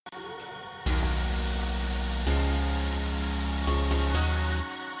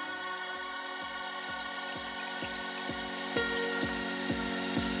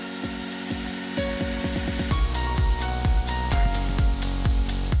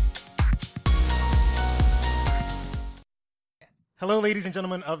Hello, ladies and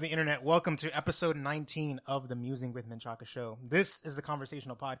gentlemen of the internet. Welcome to episode 19 of the Musing with Menchaca show. This is the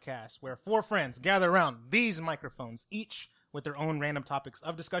conversational podcast where four friends gather around these microphones, each with their own random topics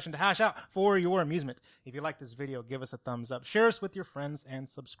of discussion to hash out for your amusement. If you like this video, give us a thumbs up, share us with your friends, and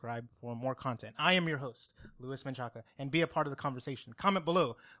subscribe for more content. I am your host, Louis Menchaca, and be a part of the conversation. Comment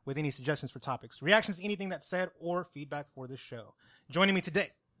below with any suggestions for topics, reactions to anything that's said, or feedback for this show. Joining me today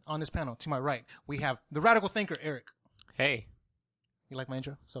on this panel, to my right, we have the radical thinker, Eric. Hey. You like my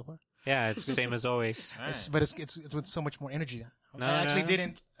intro so far? Yeah, it's the same as always. But it's with so much more energy. No, I actually no.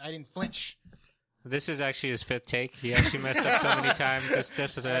 didn't flinch. This is actually his fifth take. He actually messed up so many times. Just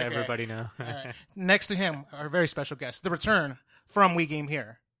to let everybody know. All right. Next to him, our very special guest, the return from We Game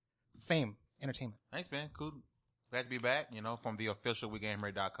Here, Fame Entertainment. Thanks, man. Cool. Glad to be back, from the official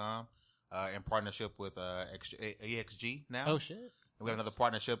WeGameRate.com, in partnership with EXG now. Oh, shit. And we have another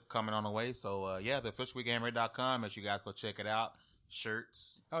partnership coming on the way. So, the official WeGameRate.com, as you guys go check it out.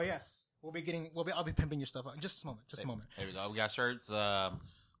 Shirts. Oh, yes. I'll be pimping your stuff out in just a moment. There we go. We got shirts,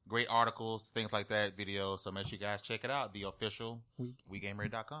 great articles, things like that, videos. So make sure you guys check it out. The official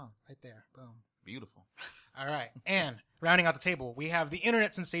WeGameRate.com. Right there. Boom. Beautiful. All right. And rounding out the table, we have the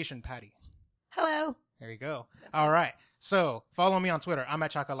internet sensation, Patty. Hello. There you go. All right. So follow me on Twitter. I'm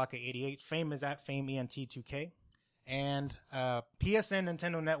at Chakalaka88. Fame is at FameENT2K. And PSN,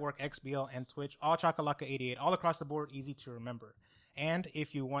 Nintendo Network, XBL, and Twitch, all Chakalaka88, all across the board, easy to remember. And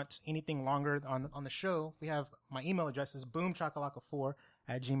if you want anything longer on the show, we have my email address is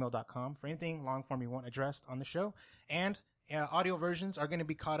boomchakalaka4@gmail.com for anything long form you want addressed on the show. And audio versions are going to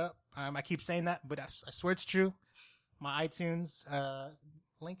be caught up. I keep saying that, but I swear it's true. My iTunes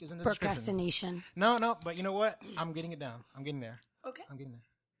link is in the description. Procrastination. No, but you know what? I'm getting it down. I'm getting there. Okay. I'm getting there.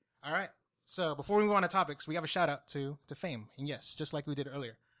 All right. So before we move on to topics, we have a shout out to Fame. And yes, just like we did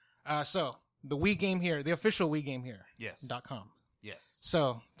earlier. So the We Game Here, the official We Game Here. Yes. .com. Yes.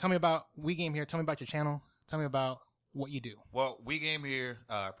 So tell me about We Game Here. Tell me about your channel. Tell me about what you do. Well, We Game Here,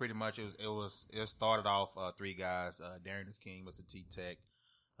 pretty much it started off, three guys, Darren is King, Mr. T-Tech,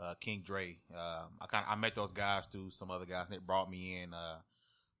 King Dre. I met those guys through some other guys and they brought me in,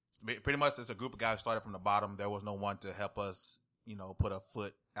 pretty much it's a group of guys who started from the bottom. There was no one to help us, put a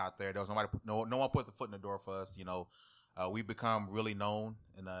foot out there. There was no one put the foot in the door for us. We become really known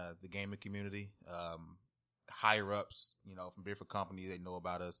in the gaming community. Higher ups, from different companies, they know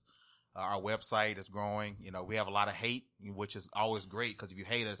about us. Our website is growing. We have a lot of hate, which is always great because if you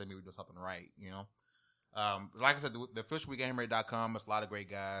hate us, that means we're doing something right. Like I said, the official WeGameRate.com is a lot of great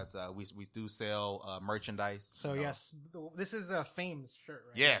guys. We do sell merchandise. So yes, this is Fame's shirt,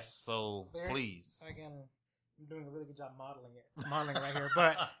 right? Yes. So there, please. Again, I'm doing a really good job modeling right here,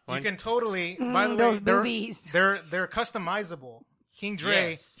 but you can totally. By the way, those boobies. They're customizable. King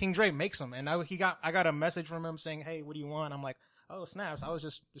Dre makes them, and I got a message from him saying, "Hey, what do you want?" I'm like, "Oh, snaps! I was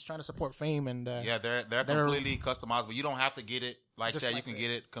just trying to support Fame." And they're completely customizable. You don't have to get it like that. Like you can get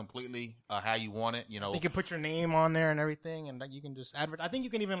it completely how you want it. You can put your name on there and everything, and you can just advertise. I think you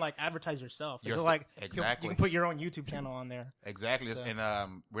can even advertise yourself. Exactly. You can put your own YouTube channel on there. Exactly. So.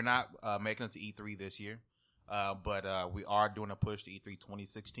 And we're not making it to E3 this year. But we are doing a push to E3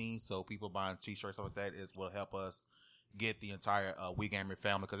 2016. So people buying t-shirts like that will help us get the entire We Gamer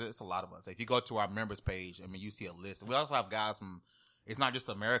family because it's a lot of us. If you go to our members page, you see a list. We also have guys from, it's not just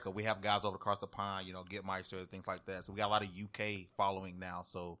America. We have guys over across the pond, Get Meister, things like that. So we got a lot of UK following now.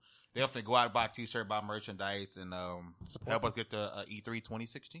 So definitely go out and buy a t-shirt, buy merchandise, and help us get to E3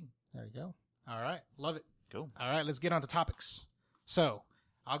 2016. There you go. All right. Love it. Cool. All right. Let's get on to topics. So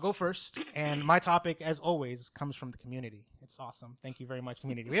I'll go first. And my topic, as always, comes from the community. It's awesome. Thank you very much,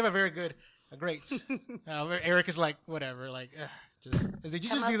 community. We have a great. Eric is like, whatever. Did you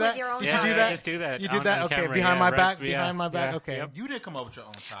just do that? Did you do that? Just do that. You did that? Okay. Camera, behind my back. Yeah, behind my back. yeah, Okay. yep. You didn't come up with your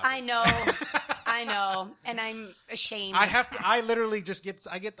own topic. I know, and I'm ashamed. I literally just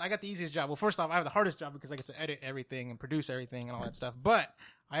I got the easiest job. Well, first off, I have the hardest job because I get to edit everything and produce everything and all that stuff. But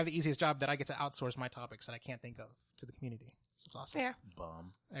I have the easiest job that I get to outsource my topics that I can't think of to the community. So it's awesome. Fair.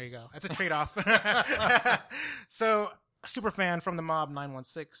 Bum. There you go. That's a trade-off. So, super fan from the mob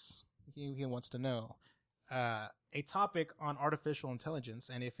 916. He wants to know a topic on artificial intelligence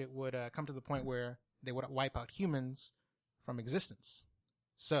and if it would come to the point where they would wipe out humans from existence.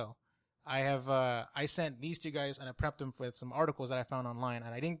 So, I sent these two guys and I prepped them with some articles that I found online.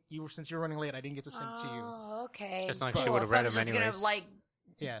 And since you were running late, I didn't get to send it to you. Oh, okay. It's not like she would have read them I'm just anyways. gonna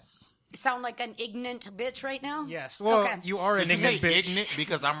Yes. sound like an ignorant bitch right now. Yes. Well, Okay. you are an Did you ignorant say bitch. ignorant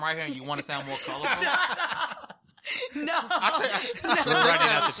because I'm right here and you want to sound more colorful? No. We're running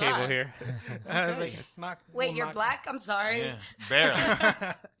out the table here. I was Wait, you're black? I'm sorry. Yeah, barely.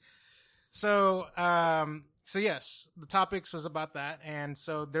 So, So yes, the topics was about that, and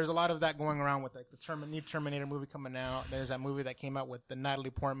so there's a lot of that going around with like the new Terminator movie coming out. There's that movie that came out with the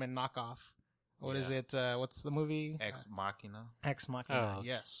Natalie Portman knockoff. What is it? What's the movie? Ex Machina. Ex Machina. Oh.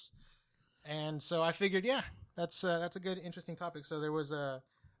 Yes. And so I figured, yeah, that's a good, interesting topic. So there was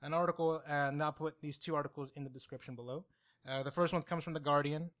an article, and I'll put these 2 articles in the description below. The first one comes from The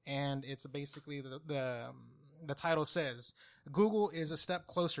Guardian, and it's basically the title says, Google is a step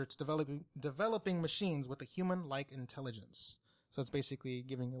closer to developing machines with a human-like intelligence. So it's basically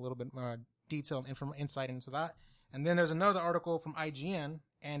giving a little bit more detailed insight into that. And then there's another article from IGN,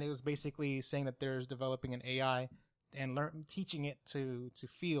 and it was basically saying that there's developing an AI and teaching it to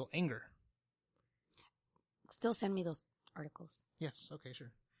feel anger. Still send me those articles. Yes. Okay,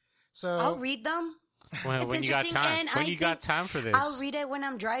 sure. So I'll read them. Well, It's when you got interesting, time? and When I you got think time for this? I'll read it when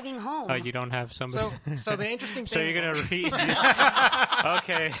I'm driving home. Oh, you don't have somebody. So the interesting thing. So you're gonna read?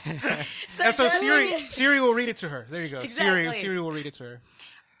 Okay. And so just- Siri will read it to her. There you go. Exactly. Siri will read it to her.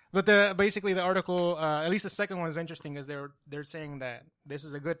 But basically the article, at least the second one is interesting, is they're saying that this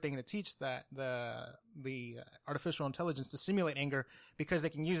is a good thing to teach that the artificial intelligence to simulate anger, because they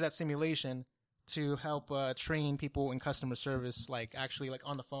can use that simulation to help train people in customer service, like actually like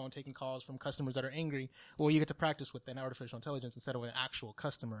on the phone taking calls from customers that are angry. Well, you get to practice with an artificial intelligence instead of an actual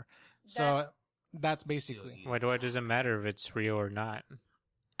customer. So that's basically. Why does it matter if it's real or not?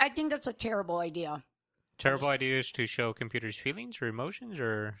 I think that's a terrible idea. Terrible ideas to show computers feelings or emotions,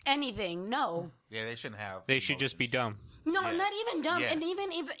 or Anything, no. Yeah, they shouldn't have. they should just be dumb. No, Yes. not even dumb. And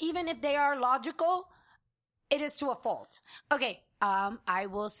Yes. even if they are logical, it is to a fault. Okay, I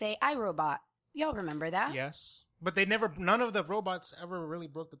will say iRobot. Y'all remember that? Yes. But none of the robots ever really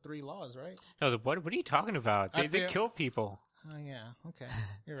broke the 3 laws, right? No, what are you talking about? They they- kill people. Oh, yeah. Okay.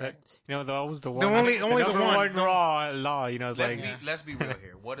 You're right. That was the one. only the the number one. one raw law. It's Let's be real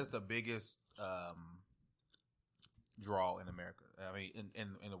here. What is the biggest draw in America? I mean,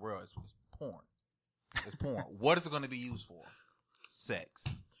 in the world, it's porn. It's porn. What is it going to be used for? Sex.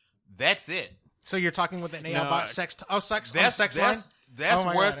 That's it. So you're talking with an AI No, bot sex on the sex line? That's Oh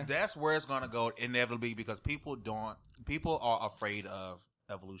my where God. that's where it's going to go inevitably, because people are afraid of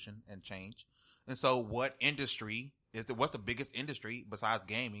evolution and change. And so what's the biggest industry besides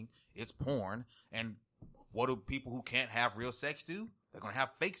gaming? It's porn. And what do people who can't have real sex do? They're going to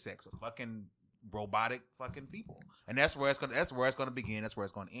have fake sex with fucking robotic fucking people. And that's where it's going to begin. That's where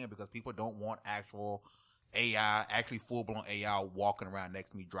it's going to end, because people don't want actual AI, actually full blown AI walking around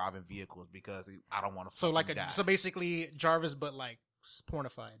next to me driving vehicles, because I don't want to. So basically Jarvis, but like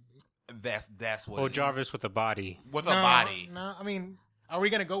pornified. That's what. Oh, it is. Jarvis with a body. With a body. No, I mean, are we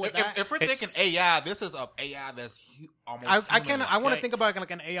gonna go with that? If we're thinking AI, this is a AI that's almost. I want to Yeah. think about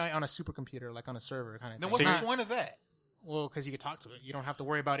like an AI on a supercomputer, like on a server kind of Then thing. what's So the you're- point of that? Well, because you can talk to it, you don't have to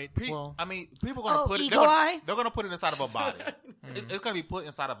worry about it. Well, I mean, people are gonna put it. Eagle Eye? They're gonna put it inside of a body. It's gonna be put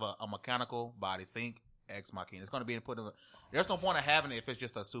inside of a mechanical body. Think Ex Machina. It's gonna be put in. There's no point of having it if it's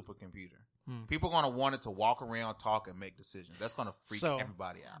just a supercomputer. People are gonna want it to walk around, talk, and make decisions. That's gonna freak So-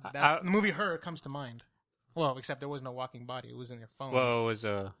 everybody out. the movie Her comes to mind. Well, except there was no walking body; it was in your phone. Well, it was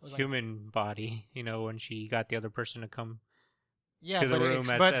a like- human body. When she got the other person to come. yeah, to the but room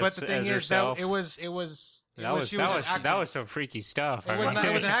but as the thing is herself. that it was That was she just acting. that was some freaky stuff. It I was mean- not,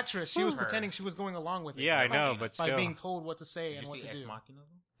 it was an actress. She was pretending she was going along with it. Yeah, I know, Machina. but by still. being told what to say Did and you what see to Ex do. Machina?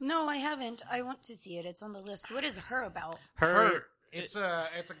 No, I haven't. I want to see it. It's on the list. What is her about? Her. It's a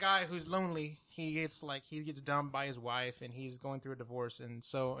guy who's lonely. He gets dumped by his wife, and he's going through a divorce. And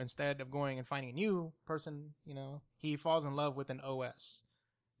so instead of going and finding a new person, he falls in love with an OS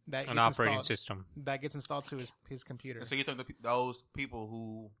that An gets operating installed, system. that gets installed to his computer. And so you think those people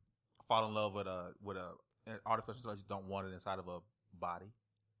who fall in love with an artificial intelligence don't want it inside of a body?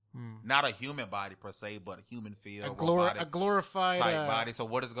 Not a human body per se, but a human feel, a glorified type body. So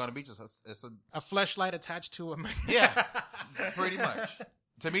what is it going to be? Just a fleshlight attached to a yeah, pretty much.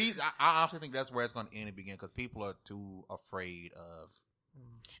 To me, I honestly think that's where it's going to end and begin, because people are too afraid of.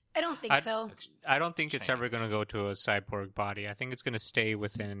 I don't think so. I don't think it's ever going to go to a cyborg body. I think it's going to stay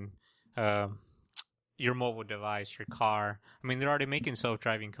within your mobile device, your car. I mean, they're already making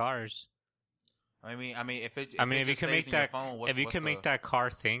self-driving cars. I mean, if you can make that, make that car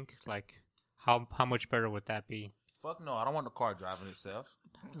think, like, how much better would that be? Fuck no, I don't want the car driving itself.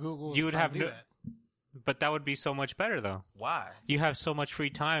 Google. You would have no. that. But that would be so much better, though. Why? You have so much free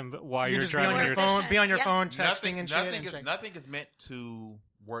time while You you're just driving your phone, be on your Yeah. phone, texting and shit. Nothing is meant to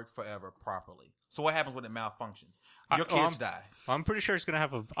work forever properly. So what happens when it malfunctions? I- Your oh, kids die. I'm pretty sure it's going to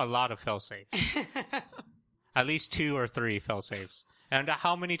have a lot of fail-safes. At least 2 or 3 fail-safes. And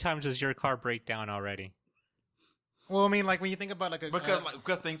how many times does your car break down already? Well, I mean, like when you think about like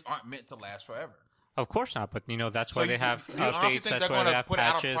Because things aren't meant to last forever. Of course not, but that's why So they have you honestly updates. think That's they're why going they to have put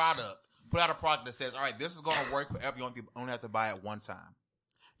patches. out a product that says, all right, this is going to work forever. You only have to buy it one time.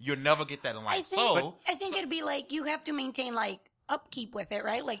 You'll never get that in life. I think it'd be like you have to maintain like upkeep with it,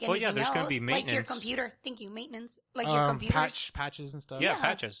 right? Like anything there's else, gonna be like your maintenance. computer. Thank you, maintenance. Like your computer. Patches and stuff. Yeah, Yeah.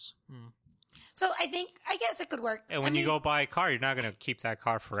 patches. So I guess it could work. And when you go buy a car, you're not going to keep that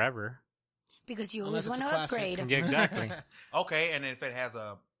car forever. because you Unless always it's want to a classic. upgrade. Yeah, exactly. Okay, and if it has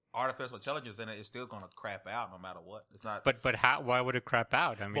a artificial intelligence in it, it's still going to crap out no matter what. It's not. But how? Why would it crap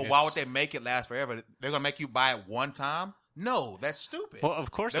out? I mean, But why would they make it last forever? They're going to make you buy it one time? No, that's stupid. Well,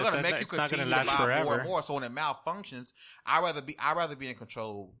 of course, They're going to make you it's not going continue to to last buy forever. more and more. So when it malfunctions, I'd rather be in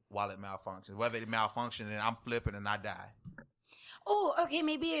control while it malfunctions. Whether it malfunctions and I'm flipping and I die. Oh, okay.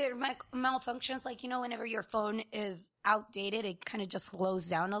 Maybe it malfunctions. Like, whenever your phone is outdated, it kind of just slows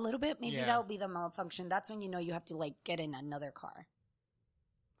down a little bit. Maybe Yeah. that'll be the malfunction. That's when you have to like get in another car.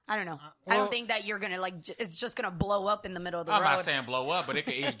 I don't know. I well- don't think that you're gonna like. It's just gonna blow up in the middle of the I'm road. not saying blow up, but it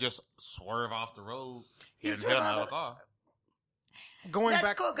could easily just swerve off the road You and swerve hit off another the- car. Going That's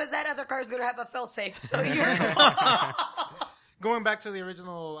back, cool because that other car is gonna have a failsafe. So you're. going back to the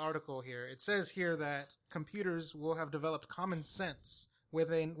original article here, it says here that computers will have developed common sense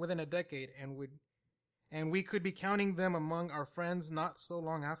within a decade, and we could be counting them among our friends not so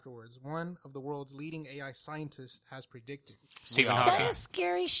long afterwards. One of the world's leading AI scientists has predicted. Stephen We all That Hawking. is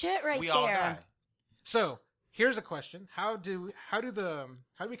scary shit right We there. all die. So here's a question: How do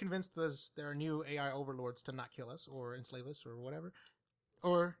we convince there are new AI overlords to not kill us or enslave us or whatever,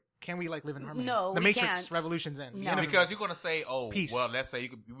 or can we like live in harmony? No, the we Matrix can't. Revolution's end. The No. end of Because you're going to say, Peace. well, let's say you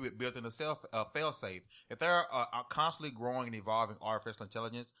could be built in a fail-safe. If they're constantly growing and evolving artificial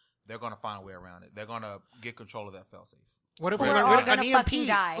intelligence, they're going to find a way around it. They're going to get control of that fail-safe. What if We're we learn all an gonna EMP? fucking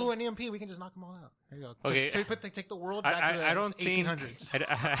die. Ooh, an EMP, we can just knock them all out. There you go. Okay. Just take the world back to the I don't think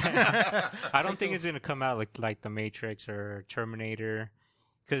 1800s. I don't think it's going to come out like the Matrix or Terminator,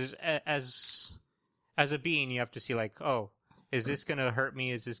 because as a being, you have to see like, oh, is this going to hurt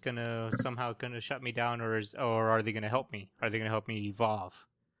me? Is this going to somehow going to shut me down, or are they going to help me? Are they going to help me evolve?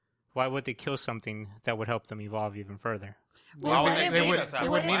 Why would they kill something that would help them evolve even further? Why would what they if need they- us they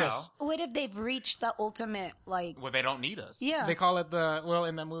after would a need while? us. What if they've reached the ultimate like? Well, they don't need us. Yeah. They call it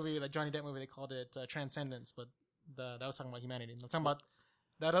in that movie, the Johnny Depp movie, they called it transcendence, but that was talking about humanity. I'm talking about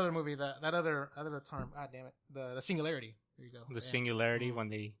that other movie, that other term. Ah, damn it, the singularity. There you go. The Yeah. singularity when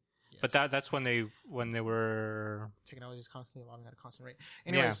they, Yes. but that's when they were. Technology is constantly evolving at a constant rate.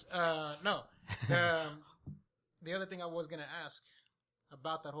 Anyways, no. The other thing I was gonna ask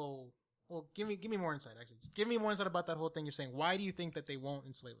about that whole. Well, give me more insight. Actually, just give me more insight about that whole thing you're saying. Why do you think that they won't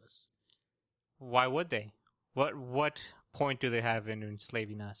enslave us? Why would they? What point do they have in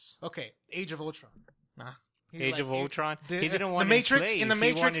enslaving us? Okay, Age of Ultron. Nah. He's Age like, of Ultron. the- He didn't the want Matrix. to enslave. In the He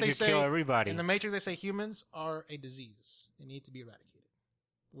Matrix, wanted they to say kill everybody. In the Matrix, they say humans are a disease. They need to be eradicated.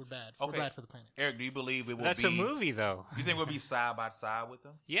 We're bad. Okay. We're bad for the planet. Eric, do you believe it would That's be... a movie, though. You think we'll be side by side with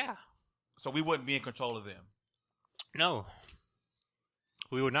them? Yeah. So we wouldn't be in control of them. No.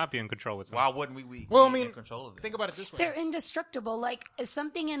 We would not be in control with them. Why wouldn't we be Well, I mean, in control of them? Think about it this way. They're indestructible. Like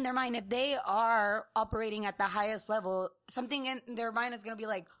something in their mind, if they are operating at the highest level, something in their mind is going to be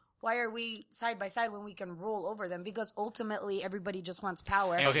like, why are we side by side when we can rule over them? Because ultimately everybody just wants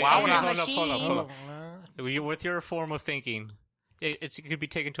power. And Okay, why okay, would And I... a machine. hold up. Uh, With your form of thinking, it could be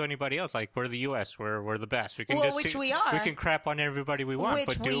taken to anybody else. Like, we're the U.S. We're the best. We can Well, just which we are. We can crap on everybody we want,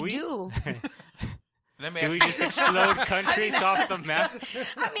 Which but do we? do. Let me Do ask we you- just explode countries off the map?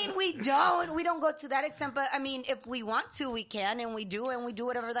 I mean, we don't. We don't go to that extent. But I mean, if we want to, we can, and we do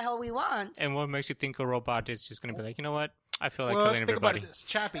whatever the hell we want. And what makes you think a robot is just going to be like, you know what? I feel like well, killing think about everybody. it this.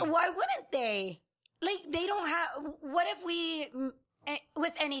 Chappie. Why wouldn't they? Like, they don't have. What if we,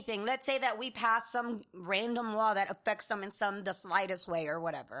 with anything, let's say that we pass some random law that affects them in the slightest way or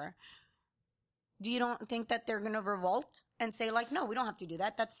whatever. Do you don't think that they're going to revolt and say, like, no, we don't have to do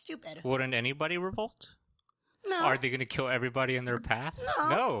that? That's stupid. Wouldn't anybody revolt? No. Are they going to kill everybody in their path?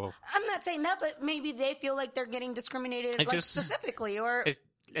 No. I'm not saying that, but maybe they feel like they're getting discriminated It's like, just- specifically. Or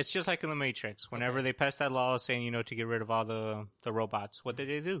It's just like in the Matrix. Whenever they passed that law saying, to get rid of all the robots, what did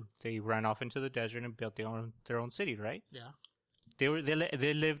they do? They ran off into the desert and built their own city, right? Yeah.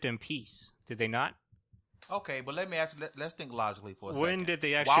 They lived in peace, did they not? Okay, but let me ask you. Let's think logically for a second. When did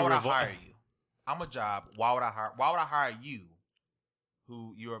they Why actually would I revolt? hire you? I'm a job. Why would I hire you?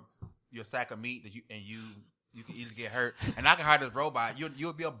 Who you're a sack of meat that you can easily get hurt, and I can hire this robot.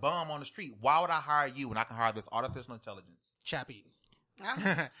 You'll be a bum on the street. Why would I hire you when I can hire this artificial intelligence? Chappie.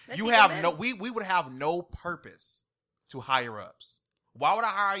 Let's You see have them no. in. We would have no purpose to higher ups. Why would I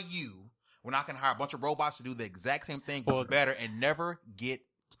hire you when I can hire a bunch of robots to do the exact same thing but Well- better and never get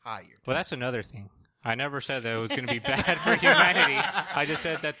tired? Well, that's another thing. I never said that it was going to be bad for humanity. I just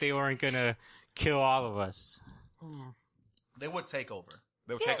said that they weren't going to kill all of us. They would take over.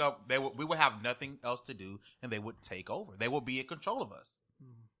 They would take up. We would have nothing else to do, and they would take over. They would be in control of us.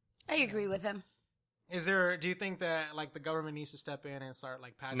 I agree with him. Do you think that like the government needs to step in and start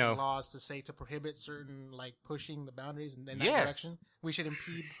like passing No. laws to prohibit certain like pushing the boundaries in that Yes. direction? We should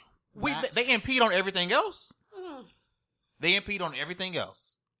impede. They impede on everything else. They impede on everything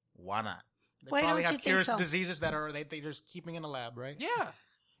else. Why not? They Why probably don't have you think cures so? to diseases that are they're just keeping in a lab, right? Yeah.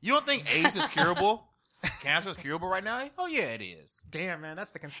 You don't think AIDS is curable? Cancer is curable right now? Oh yeah, it is. Damn, man,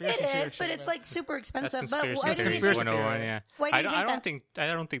 that's the It conspiracy theory is, but shit, it's man. like super That's expensive. But conspiracy why do you theory conspiracy think? 101, theory. yeah. Why do you think that?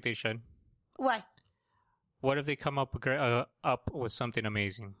 I don't think they should. Why? What if they come up with something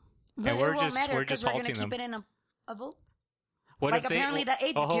amazing? But And it we're won't just matter we're because just we're going to halting keep them. it in a vault. What Like if they, apparently the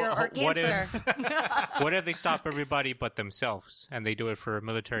AIDS cure or what cancer. what if they stop everybody but themselves and they do it for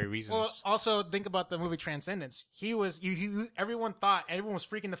military reasons? Well, also think about the movie Transcendence. Everyone was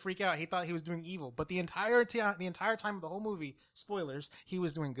freaking the freak out. He thought he was doing evil, but the entire time of the whole movie, spoilers, he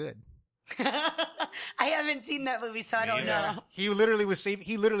was doing good. I haven't seen that movie, so I don't know. He literally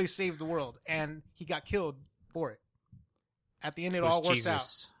saved the world, and he got killed for it. At the end, it was all worked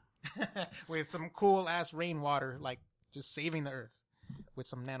Jesus. out with some cool ass rainwater, like just saving the earth with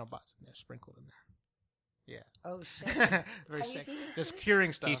some nanobots in there sprinkled in there. Yeah, Oh shit! very you sick. seen it? Just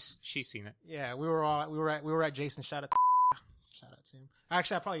curing stuff. She's seen it. Yeah, we were at Jason. Shout out to him.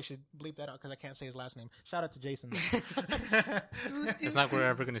 Actually, I probably should bleep that out because I can't say his last name. Shout out to Jason. It's not we're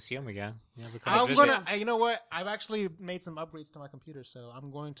ever going to see him again. You never come I'm visit. gonna. You know what? I've actually made some upgrades to my computer, so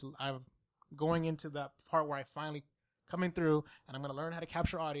I'm going into that part where I finally coming through, and I'm gonna learn how to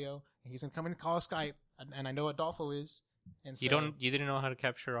capture audio. And he's gonna come in and call Skype, and I know what Dolpho is. And so, You didn't know how to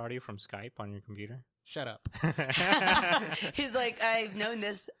capture audio from Skype on your computer? Shut up. He's like, I've known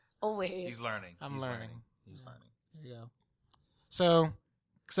this always. He's learning. I'm He's learning. He's learning. There you go. So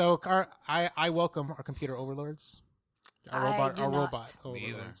I welcome our computer overlords. Our I robot do not. Me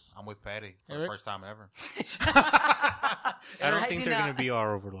either. overlords. I'm with Patty for Eric? the first time ever. I don't I think do they're not. going to be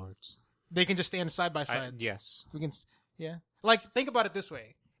our overlords. They can just stand side by side. Yes. We can, yeah. Like, think about it this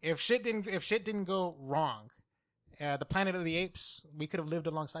way: if shit didn't go wrong, the Planet of the Apes, we could have lived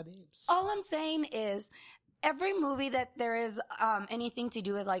alongside the apes. All I'm saying is, every movie that there is anything to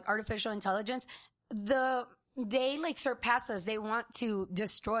do with like artificial intelligence, they like surpass us. They want to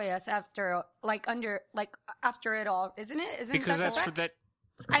destroy us after it all, isn't it? Isn't Because that that's correct? that.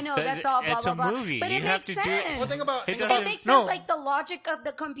 I know that's all blah it's blah a blah. movie. But it You have makes to do sense. it. Well, think about It think doesn't- about- It makes no, sense, like the logic of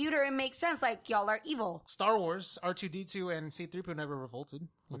the computer. It makes sense, like y'all are evil Star Wars, R2D2 and C-3PO never revolted.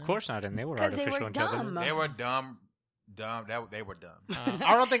 you Of know? course not, and they were 'Cause they artificial were intelligence. dumb. They were dumb. They were dumb.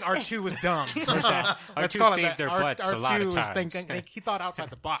 I don't think R2 was dumb. Let's R2 call it saved that. their butts a lot of R2 was times. thinking, he thought outside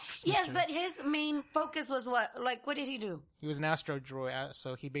the box. Yes, mister. but his main focus was what? Like, what did he do? He was an astro droid,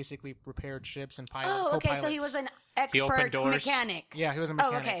 so he basically repaired ships and pilot. Oh, okay. So he co-pilots. was an opened expert doors. mechanic. Yeah, he was a Oh,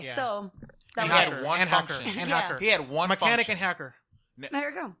 mechanic. okay. yeah. So that He was had it. one and hacker. function. And Yeah. hacker. He had one mechanic function. and hacker. There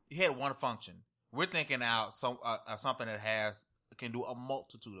you go. He had one function. We're thinking out something that can do a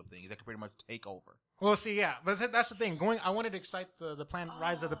multitude of things that can pretty much take over. Well, see, yeah, but that's the thing. I wanted to cite the planet,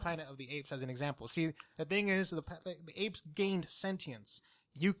 Rise of the Planet of the Apes as an example. See, the thing is, the apes gained sentience.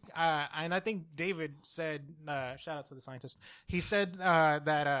 And I think David said, shout out to the scientist. He said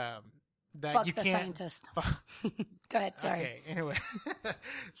that Fuck you the can't. scientist. Go ahead. Sorry. Okay. Anyway,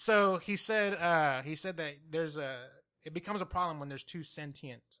 so he said that it becomes a problem when there's two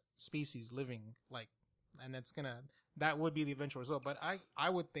sentient species living and that would be the eventual result. But I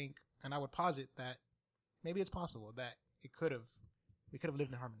would think, and I would posit that maybe it's possible that we could have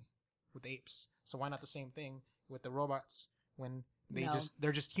lived in harmony with the apes. So why not the same thing with the robots when No.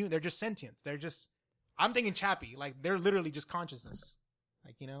 they're just sentient. I'm thinking Chappie, like they're literally just consciousness.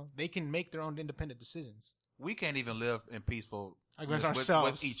 Like, they can make their own independent decisions. We can't even live in peaceful Against with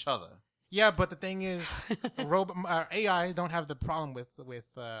ourselves. each other. Yeah, but the thing is, AI don't have the problem with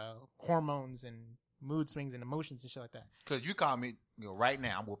hormones and mood swings and emotions and shit like that. Because you call me right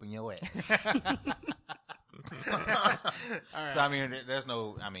now, I'm whooping your ass. All right. So I mean, there's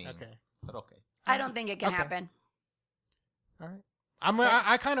no. Okay. But okay. I don't think it can Okay. happen. All right.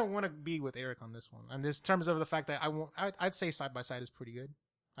 I kind of want to be with Eric on this one, and this in terms of the fact that I'd say side by side is pretty good.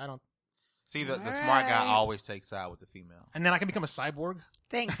 I don't, See, the smart guy Alright. always takes side with the female. and then I can become a cyborg.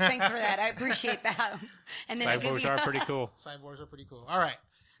 Thanks for that. I appreciate that. And then it gives Cyborgs you- are pretty cool. Cyborgs are pretty cool. All right.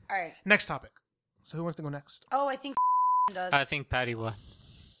 All right. Next topic. So who wants to go next? Oh, I think does. I think Patty will.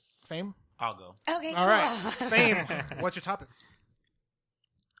 Fame. I'll go. Okay. All cool. right. Fame. What's your topic?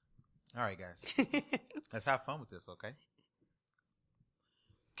 All right, guys. Let's have fun with this, okay?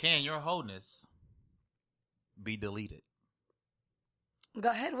 Can your wholeness be deleted? Go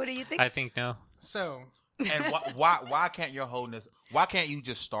ahead. What do you think? I think no. So, And why can't your wholeness? Why can't you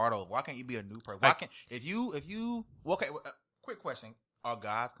just start over? Why can't you be a new person? Why can't if you okay? Quick question: are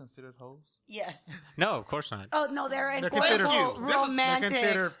guys considered hoes? Yes. No, of course not. Oh no, they're considered incredible This is- they're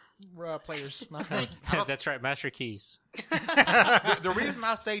considered romantics. players. That's right, Master Keys. The reason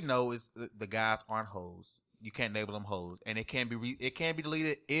I say no is the guys aren't hoes. You can't label them hoes, and it can be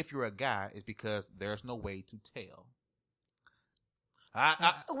deleted if you're a guy. Is because there's no way to tell.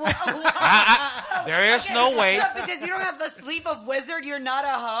 There is no way. So because you don't have the sleep of wizard, you're not a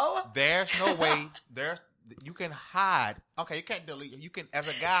hoe. There's no way. You can hide. Okay, you can't delete. You can, as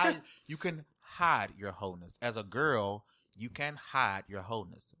a guy, you can hide your wholeness. As a girl, you can hide your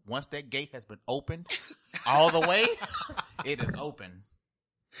wholeness. Once that gate has been opened all the way, it is open.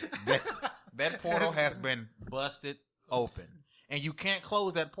 That portal has been busted open, and you can't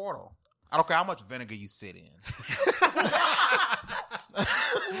close that portal. I don't care how much vinegar you sit in.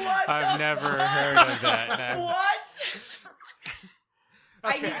 I've never heard of that. No. What?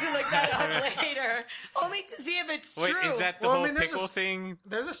 I need to look that up later, only to see if it's Wait, true. is that the Well, I whole mean, there's pickle a- thing?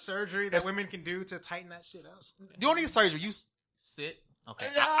 There's a surgery that women can do to tighten that shit up. You don't need surgery. You sit. Okay,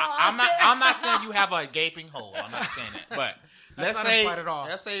 No, I'm not saying you have a gaping hole. I'm not saying that. But That's not say implied at all.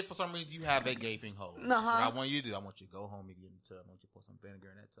 let's say for some reason you have a gaping hole. Uh-huh. What I want you to do, I want you to go home and get in the tub. I want you to put some vinegar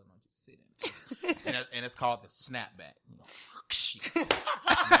in that tub. I want you to sit in it. and it's called the snapback. You know,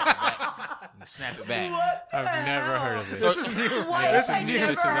 snap it back. What the I've never heard of This this. is new. Why This have is I new. never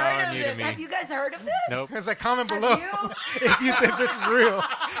This is all heard of new to this? me. Have you guys heard of this? Nope. It's like comment Have below you? if you think this is real.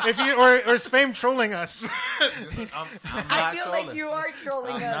 If you or is Fame trolling us? I'm I not feel trolling. like you are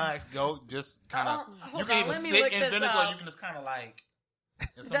trolling I'm us. not. Go just kind of. hold You can on, even let me sit look in this vinegar. up. You can just kind of like.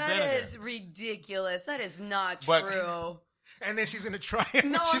 in some That vinegar. is ridiculous. That is not But- true. And then she's gonna try it.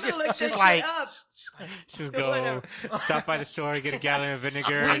 No, I'm gonna look this like- shit up. Just go Whatever. stop by the store, get a gallon of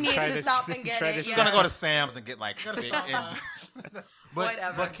vinegar, We and need try to to stop and get try it, to yeah. She's gonna go to Sam's and get like. Gotta big- stop and-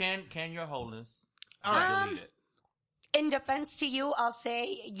 Whatever. but can your wholeness be deleted? In defense to you, I'll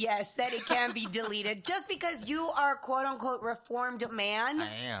say yes, that it can be deleted just because you are quote unquote reformed man. I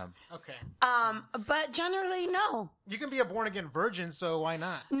am. Okay, But generally, no. you can be a born again virgin, so why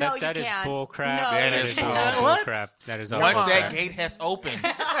not? No, that you is can't. bull crap. No, That you is can't. bull What? crap. That is all Once bull that crap. gate has opened,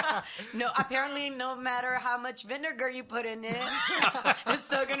 No, apparently, no matter how much vinegar you put in it, it's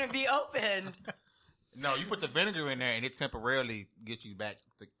still going to be opened. no, you put the vinegar in there and it temporarily gets you back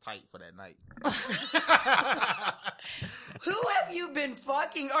to tight for that night. Who have you been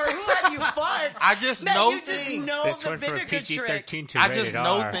fucking, or who have you fucked? I just that know you just things. know This the went from vinegar trick. PG-13 to I rated just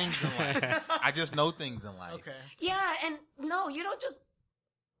know R. things in life. I just know things in life. Okay, Yeah, and no, you don't just.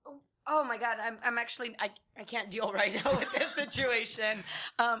 Oh my god, I'm actually I can't deal right now with this situation.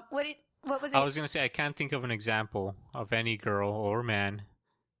 What was it? I was gonna say I can't think of an example of any girl or man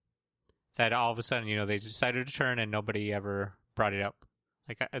that all of a sudden they decided to turn and nobody ever brought it up.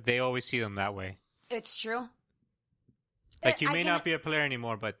 Like they always see them that way. It's true. Like you I may can- not be a player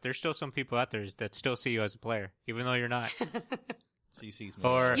anymore, but there's still some people out there that still see you as a player, even though you're not. She sees me.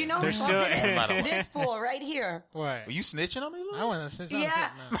 Or You know who there's fault still it is? This fool right here. what? Were you snitching on me, Louis? I want to snitch on Yeah,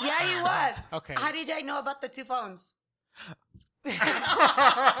 no. yeah, he was. Okay. How did I know about the two phones? And then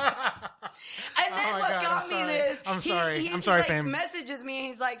Oh my what God, got I'm me sorry. this? I'm he- sorry. he- I'm he, sorry, like, fam. Messages me and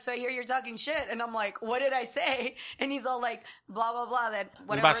he's like, "So I hear you're talking shit," and I'm like, "What did I say?" And he's all like, "Blah blah blah." That What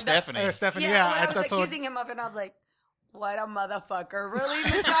whatever. about that- Stephanie? Stephanie, Yeah, yeah, when I was that's all. accusing him of it, and I was like, "What a motherfucker! Really,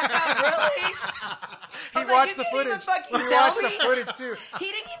 Machaca? Really?" He I'm like, watched "You the didn't even footage. fucking He tell watched me." the footage too. He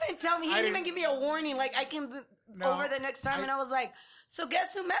didn't even tell me. He I didn't even didn't- give me a warning. Like I can No, over the next time, and I was like, "So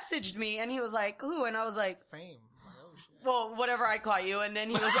guess who messaged me?" And he was like, "Who?" And I was like, Fame. "Well, whatever I call you." And then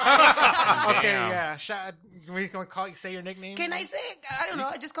he was like, Okay, Damn. yeah. We gonna call you. Say your nickname. "Can I say? I don't know.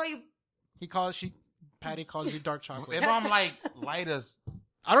 I just call you." Patty calls you dark chocolate. If I'm like light as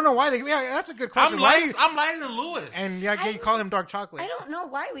I don't know why they. Yeah, that's a good question. I'm Why light, you- I'm lighter than Lewis. and yeah, you call him dark chocolate. I don't know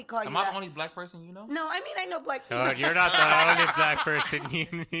why we call you Am I that. the only black person you know? No, I mean I know black people. Oh, you're not the only black person.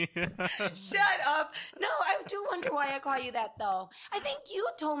 Shut up. No, I do wonder why I call you that though. I think you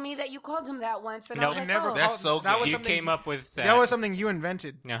told me that you called him that once, and I No, was you like, never "Oh." That's so That good. was You something came up with that. That was something you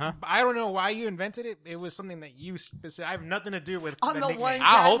invented. Uh-huh. I don't know why you invented it. It was something that you specific. I have nothing to do with On the nickname. one I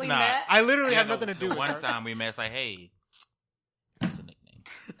time hope we not. met. I literally Yeah, have nothing to do the with one it. time we met, it's like, hey, that's a nickname.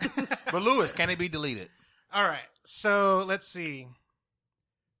 But Lewis, can it be deleted? All right, so let's see.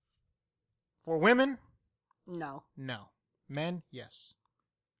 For women, No. no. Men, yes.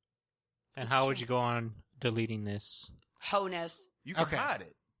 And how would you go on deleting this? Honus. You can Okay. hide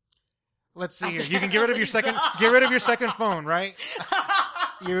it. Let's see here. You can get rid of your second. Get rid of your second phone, right?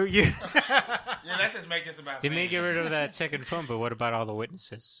 Yeah, let's just make this about. They may fans. get rid of that second phone, but what about all the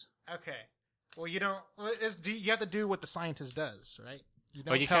witnesses? Okay. Well, you don't. You have to do what the scientist does, right? You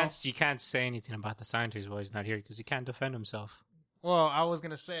don't Well, you tell. can't say anything about the scientist while he's not here because he can't defend himself. Well, I was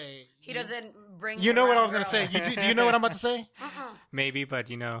gonna say. He doesn't bring. You know what I was gonna around. say. Do you know what I'm about to say? Maybe, but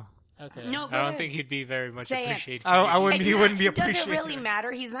Okay. No, go I don't ahead. think he'd be very much Say it. appreciated. I wouldn't. He wouldn't be Does appreciated. it really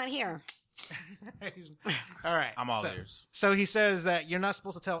matter? He's not here. All right. I'm all so, ears. So he says that you're not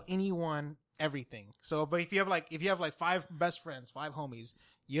supposed to tell anyone everything. So, but if you have like 5 best friends, 5 homies,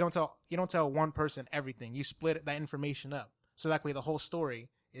 you don't tell one person everything. You split that information up. So that way the whole story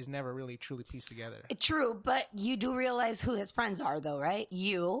is never really truly pieced together. True, but you do realize who his friends are, though, right?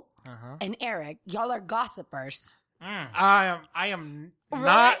 You and Eric. Y'all are gossipers. I am Really?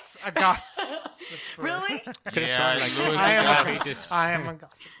 not a gossiper. Really? Could've Yeah, sworn, like, Louis I am Gossip, a, he just- I am a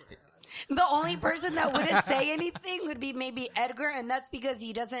gossiper. The only person that wouldn't say anything would be maybe Edgar, and that's because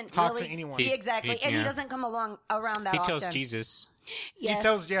he doesn't Talk really to anyone. Exactly, and he yeah. doesn't come along around that He often. tells Jesus.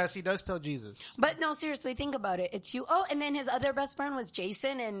 Yes. He does tell Jesus. But no, seriously, think about it. It's you. Oh, and then his other best friend was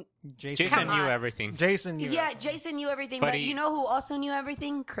Jason, and Jason Come knew on. everything. Jason knew. yeah, Jason knew everything. But But he- you know who also knew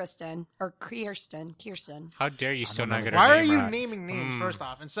everything? Kirsten. Kirsten. How dare you still not get her Why are name you right? naming names first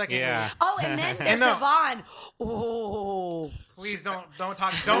off, and secondly, Yeah. Oh, and then there's no. Yvonne. Oh, please don't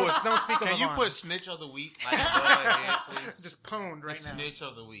talk. Don't speak of Can you Yvonne. put snitch of the week? Like, go ahead, please. just pwned right now? Snitch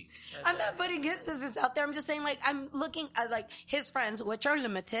of the week. I'm not putting his business out there. I'm just saying, like, I'm looking at like his friends, which are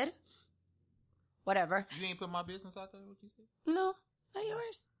limited. Whatever. You ain't put my business out there. What you said? No, not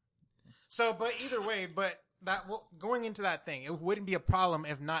yours. So, but either way, going into that thing, it wouldn't be a problem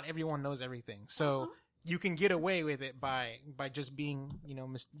if not everyone knows everything. So you can get away with it by just being,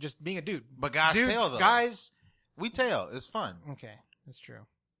 just being a dude. But guys tell, though. Guys, We tell. It's fun. okay, that's true.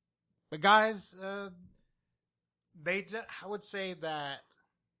 But guys, I would say that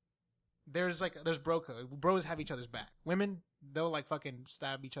there's bro code. Bros have each other's back. Women, they'll like fucking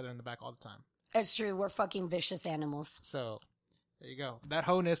stab each other in the back all the time. It's true. We're fucking vicious animals. So there you go. That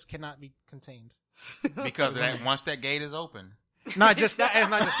wholeness cannot be contained. Because of that, once that gate is open. Not just that. It's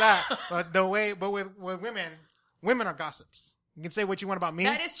not just that. But with women are gossips. You can say what you want about me.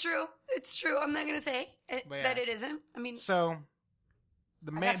 That is true. It's true. I'm not gonna say But yeah. that it isn't. I mean, So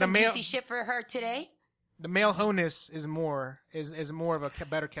the I got some juicy shit for her today. the male wholeness is more of a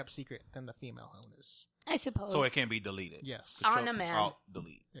better kept secret than the female wholeness. I suppose. So it can be deleted. Yes. On a man. Alt,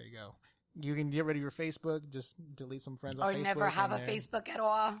 delete. There you go. You can get rid of your Facebook. Just delete some friends on Or Facebook. never have a and then- Facebook at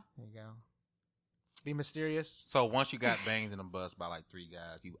all. There you go. Be mysterious. So once you got banged in a bus by like 3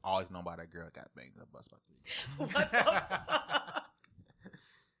 guys, you always know about that girl that got banged in a bus by 3 guys.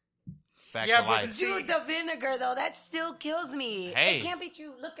 Fact Yeah, of but life. Dude, the vinegar though, that still kills me. Hey. It can't be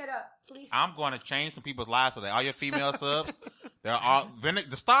true. Look it up, please. I'm going to change some people's lives today. All your female subs, they're all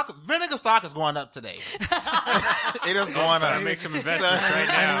vinegar stock is going up today. It is going up. Make some investments right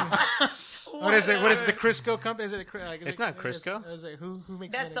now. What is it? What is it? The Crisco company? Is it? It's not Crisco. Is it who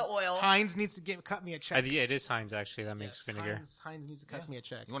makes? That's vinegar? the oil. Heinz needs to cut me a check. Yeah, it is Heinz actually that makes Yes, vinegar. Heinz needs to cut me a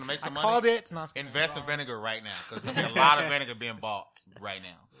check. You want to make some I money? called it. No, Invest in vinegar right now because there's going to be a lot of vinegar being bought right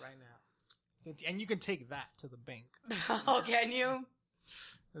now. right now, and you can take that to the bank. Oh, can you?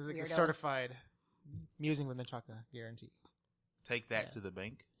 It's like a Weirdos. certified musing with Menchaca guarantee. Take that to the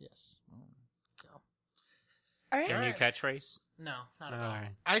bank. Yes. All right. Your new catchphrase? No, not at All all. right.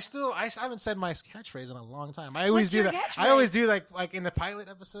 I haven't said my catchphase in a long time. I always What's do your that. catchphrase? I always do like in the pilot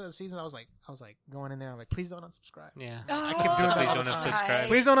episode of the season. I was like going in there. I'm like, please don't unsubscribe. Yeah. Oh, I keep doing that Please all don't the time. unsubscribe.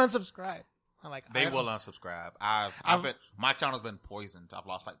 Please don't unsubscribe. I'm like, They I will unsubscribe. I've been, my channel's been poisoned. I've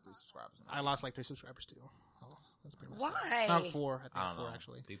lost like 3 subscribers. I lost like 3 subscribers too. Oh, that's pretty much Why? Not 4. I think I don't 4 know.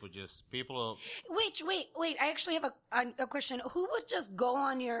 actually. People. Wait. I actually have a question. Who would just go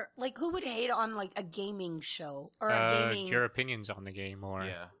on your, like, who would hate on, like, a gaming show or a gaming? Your opinions on the game, or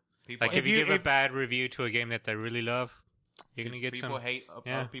Yeah. People. like if you give a bad review to a game that they really love, you're gonna get people some. hate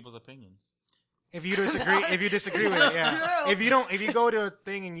Yeah. other people's opinions. If you disagree with it, yeah. True. If you go to a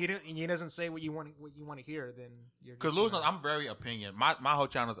thing and you doesn't say what you want to hear, then you're Because just, Louis, I'm very opinion. My whole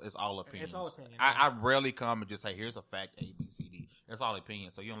channel is all opinions. It's all opinion, I rarely come and just say, "Here's a fact, A, B, C, D." It's all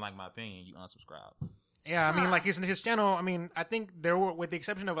opinion. So you don't like my opinion, you unsubscribe. Yeah, I mean, like his channel. I mean, I think there were, with the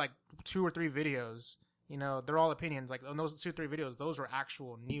exception of like 2 or 3 videos, they're all opinions. Like on those 2 or 3 videos, those were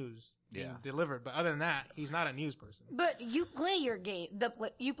actual news being delivered. But other than that, he's not a news person. But you play your game.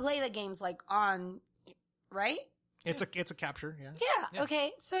 You play the games like on, right? It's a capture. Yeah. Yeah.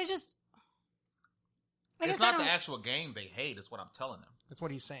 Okay. So it's just. I It's guess I not the don't- actual game they hate. It's what I'm telling them. That's what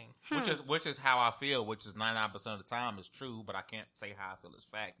he's saying. Which is how I feel, which is 99% of the time is true, but I can't say how I feel is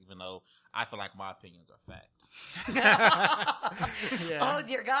fact, even though I feel like my opinions are fact. Yeah. Oh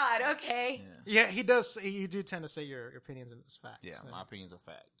dear God. Okay. Yeah, he does. You do tend to say your opinions as facts. Yeah, so, my opinions are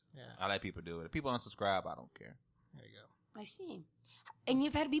fact. Yeah. I let people do it. If people unsubscribe, I don't care. There you go. I see. And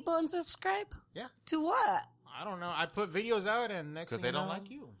you've had people unsubscribe? Yeah. To what? I don't know. I put videos out, and next Because thing they you don't know, like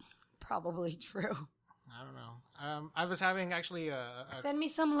you. Probably true. I don't know. I was having actually a Send me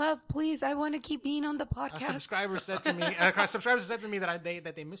some love, please. I want to keep being on the podcast. subscriber said to me.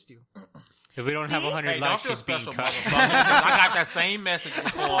 That they missed you. If we don't have See? 100 Hey, don't likes, feel she's being special, cut. motherfucker. Because I got that same message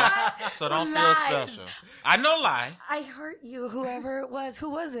before, so don't feel Lies. special. I know lie. I hurt you, whoever it was.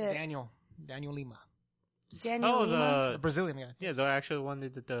 Who was it? Daniel Lima, Daniel Oh, Lima? the Brazilian guy. yeah, the actual one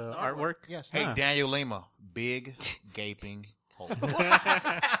that did the artwork. Yes. Hey, Huh. Daniel Lima, big gaping hole.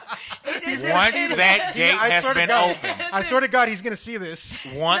 It isn't- Once it that isn't. gate I has swear to been God. opened. I swear to God, he's gonna see this.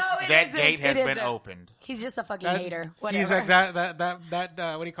 Once No, it that isn't. gate has It been isn't. opened. He's just a fucking That- hater. Whatever. He's like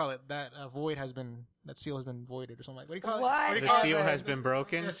that. What do you call it? That void has been. That seal has been voided or something like. What do you call it? What? do you The call it? seal has been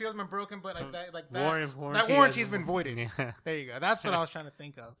broken. The seal's been broken, but like that. Warranty that warranty's been has- voided. Yeah. There you go. That's what I was trying to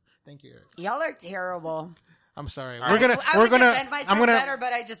think of. Thank you, Eric. Y'all are terrible. I'm sorry. right. We're gonna. I We're would gonna. defend myself I'm gonna. better,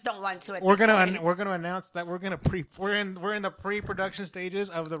 but I just don't want to. At We're this gonna. point. We're gonna announce that we're in the pre-production stages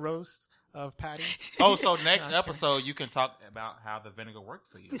of the roast of Patty. Oh, so next episode you can talk about how the vinegar worked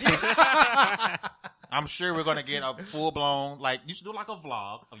for you. I'm sure we're gonna get a full blown, like, you should do like a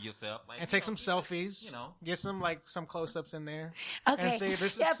vlog of yourself, like, And take some selfies. you know. Get some some close-ups in there. Okay. And say,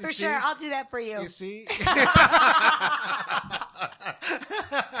 this Yeah, is, for you sure. see? I'll do that for you. You see?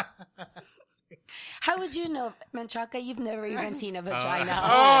 How would you know, Menchaca? You've never even seen a vagina.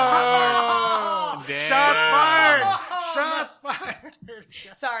 Oh, Damn. shots fired! Shots fired!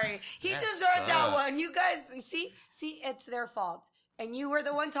 Sorry. He That deserved that sucks. one. You guys, see, it's their fault. And you were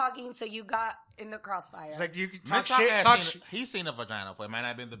the one talking, so you got in the crossfire. It's like you Man, talk Chuck shit. has Talk seen- shit. he's seen a vagina before. It might not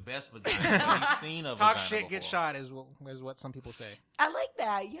have been the best vagina, but he's seen a Talk vagina shit, before. get shot is what some people say. I like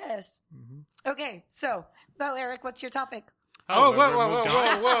that, yes. Okay, so, Eric, what's your topic? Oh, we're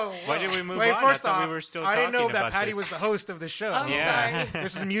whoa! Why did we move Wait, on? first I thought off, we were still I didn't know talking that about Patty this. was the host of the show. I'm Yeah. sorry.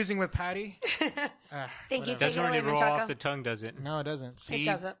 This is Musing with Patty. Thank you. Take Doesn't it away, really roll off Menchaca. the tongue, does it? No, it doesn't. It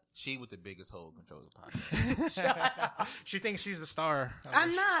doesn't. She with the biggest hole controls the podcast. She thinks she's the star.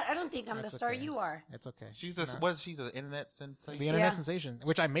 I'm not. I don't think I'm the That's star. okay. You are. It's okay. She's an internet sensation. The internet Yeah. sensation,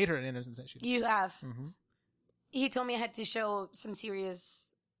 which I made her an internet sensation. You have. Mm-hmm. He told me I had to show some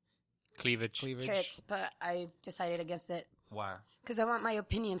serious Cleavage. tits, but I decided against it Why? because I want my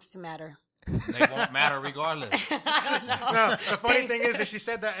opinions to matter. They won't matter regardless. I don't know. No, the funny Thanks. thing is that she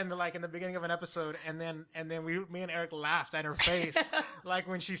said that in the beginning of an episode, and then me and Eric laughed at her face, like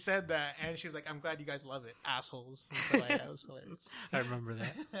when she said that, and she's like, "I'm glad you guys love it, assholes." And so, like, that was hilarious. I remember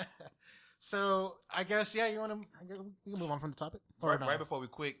that. So I guess you want to we can move on from the topic. Or Right, no? right before we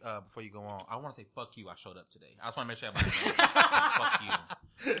before you go on, I want to say fuck you. I showed up today. I just want to make sure everybody knows. Fuck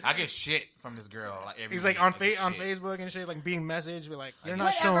you. I get shit from this girl. Like every He's week. like on I get on shit. Facebook and shit, like being messaged, be like, "You're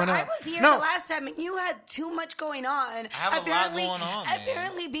not Whatever. showing up." I was here No, the last time, and you had too much going on. I have a lot going on, man.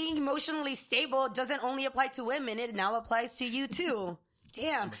 Apparently, being emotionally stable doesn't only apply to women; it now applies to you too.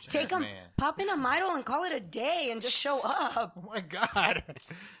 Damn, take a man. pop in a Midol and call it a day, and just show up. oh my god.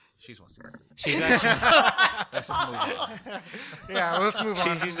 She's one second. She's actually Let's just move on. Yeah, well, let's move on.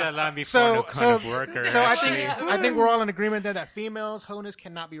 she's used that line before. So, no kind of worker. so I actually. think we're all in agreement that females' wholeness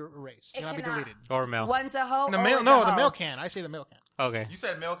cannot be erased, It cannot be cannot. deleted. or male. One's a hoe. The always male, a no, the hoe. male can. I say the male can. Okay. You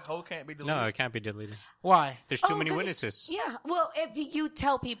said milk hoe can't be deleted. No, it can't be deleted. Why? There's too Oh, many 'cause witnesses. Yeah, well, if you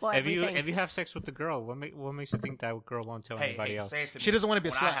tell people If you everything, if you have sex with the girl, what makes you think that girl won't tell anybody else? say it to She me. doesn't wanna be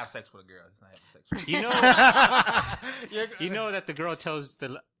a when I slut. have sex with a girl. It's not having sex with You know, you know that the girl tells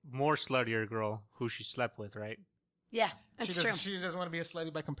the more sluttier girl who she slept with, right? yeah, that's true. She doesn't want to be a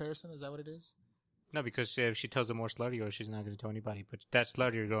slutty by comparison. Is that what it is? No, because if she tells the more slutty girl, she's not going to tell anybody. But that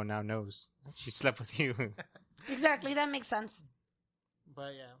sluttier girl now knows she slept with you. Exactly, that makes sense.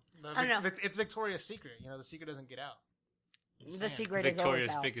 But yeah, I don't know. It's Victoria's secret. You know, the secret doesn't get out. The secret is always Victoria's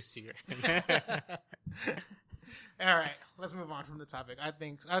out. biggest secret. All right, let's move on from the topic. I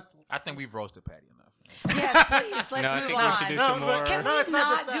think I think we've roasted Patty enough. Yes, please. Let's No, I move think on. we should do No, some but more. Can No, we it's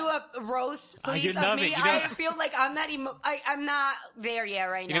not just not do a roast, please, you of love me? it. You I know- feel like I'm not I'm not there yet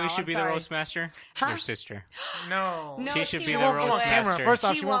right You now. know who should I'm be sorry. the roast master? Huh? Your sister. no. No, She should be She the won't come on roast camera. master. First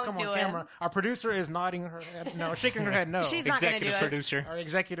off, She she won't won't come on do it. camera. Our producer is nodding her head no, shaking her head no. She's not going to do Executive it. producer. Our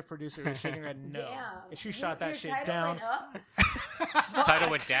executive producer is shaking her head no. Damn. And she shot that Your shit title down. went up? Title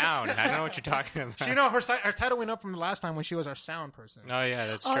went down. I don't know what you're talking about. You know, her title went up from from the last time when she was our sound person. Oh yeah,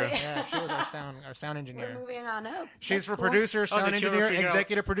 that's Oh, true. yeah. Yeah, she was our sound We're engineer. moving on up. She's That's for cool. producer, sound did you ever engineer, figure out-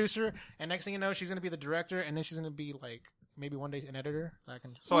 executive producer, and next thing you know, she's gonna be the director, and then she's gonna be like maybe one day an editor. I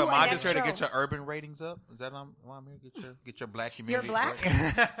can. So Ooh, am I I guess just here to so. get your urban ratings up? Is that why I'm here? Get your black You're community. black?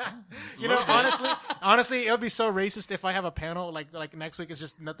 You know, honestly, it would be so racist if I have a panel like next week is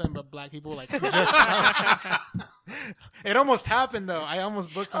just nothing but black people. Like, just, it almost happened though. I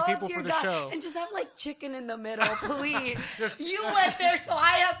almost booked some people dear for the God. show. And just have like chicken in the middle, please. You went there, so I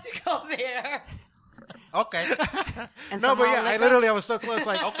have to go there. Okay. And No, some but yeah, all I was so close.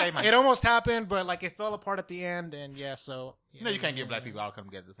 Like, Okay, man. it almost happened, but like it fell apart at the end, and yeah, so You know you can't get black people all come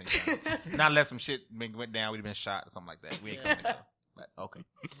together at the same time. Not unless some shit went down, we'd have been shot or something like that. We ain't coming together. But, okay.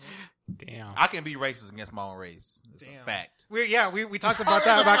 Damn. I can be racist against my own race. It's Damn. a fact. We talked about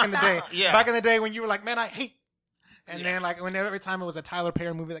that back in the day. Yeah. Back in the day when you were like, man, I hate. And then like whenever every time it was a Tyler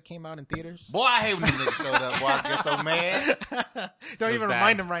Perry movie that came out in theaters. Boy, I hate when these niggas showed up. Boy, I get so mad. Don't even bad.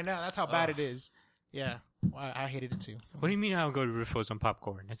 remind him right now. That's how bad it is. Yeah, I hated it too. What do you mean I don't go to Riffles on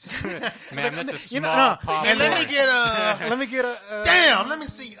popcorn? It's man, that's a small You know, no. popcorn. And let me get a. Damn, Let me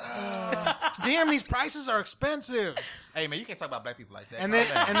see. damn, these prices are expensive. Hey man, you can't talk about black people like that. And then,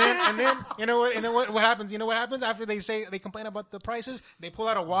 Calm down. and then, you know what? And then what happens? You know what happens after they complain about the prices? They pull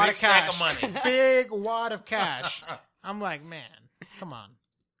out a wad Big of stack cash, of money. big wad of cash. I'm like, man, come on.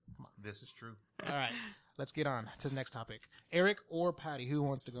 This is true. All right, let's get on to the next topic. Eric or Patty, who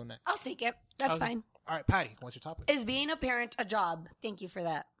wants to go next? I'll take it. That's fine. All right, Patty, what's your topic? Is being a parent a job? Thank you for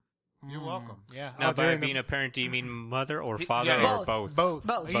that. You're welcome. Yeah, Now, by during being a parent, do you mean mother or father yeah. or Both. both? both,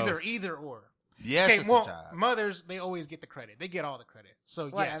 Both. either or. Yes, Okay, it's well, a job. mothers they always get the credit. They get all the credit. So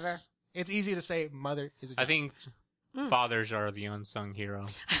Whatever. yes, it's easy to say mother is a job. I think fathers are the unsung hero.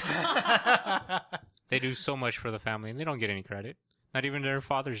 They do so much for the family, and they don't get any credit. Not even their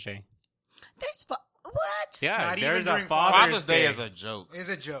Father's Day. There's what? Yeah, Not even there's a during Father's Day is a joke. It's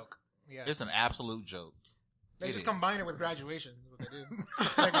a joke. Yeah, It's an absolute joke. they it just is. combine it with graduation. Is what they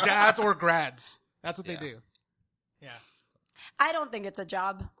do. Like dads or grads. That's what Yeah. they do. Yeah. I don't think it's a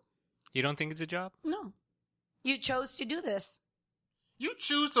job. You don't think it's a job? No. You chose to do this. You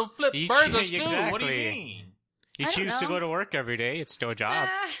choose to flip You burgers choose- too. What do you exactly. mean? You I don't choose to know. go to work every day. It's still a job.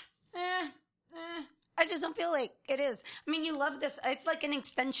 I just don't feel like it is. I mean, you love this. It's like an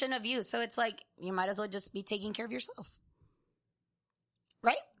extension of you. So it's like you might as well just be taking care of yourself.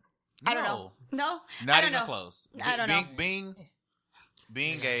 Right? I don't know. No? Not I don't even know. close. I don't know. Being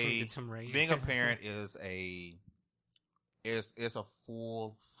Get some raise. being a parent is it's a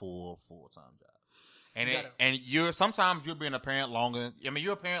full time job. And You it, gotta- and you're sometimes you're being a parent longer. I mean,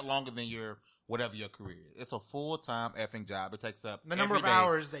 you're a parent longer than your whatever your career is. It's a full time effing job. It takes up The number every of day.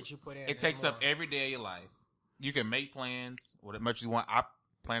 hours that you put in. It is takes up more. every day of your life. You can make plans what much you want. I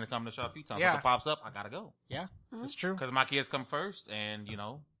plan to come to the show a few times. Yeah. If it pops up, I gotta go Yeah, it's true. because my kids come first, and you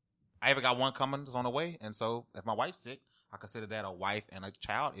know, I even got one coming that's on the way. And so, if my wife's sick, I consider that a wife and a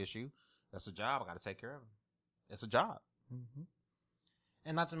child issue. That's a job. I got to take care of them. It's a job. Mm-hmm.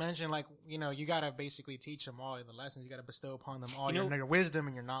 And not to mention, like, you know, you got to basically teach them all the lessons. You got to bestow upon them all You your, know- your wisdom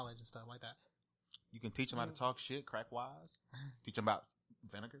and your knowledge and stuff like that. You can teach them how to talk shit, crack wise. Teach them about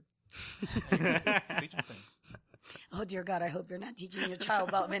vinegar. Teach them things. Oh, dear God. I hope you're not teaching your child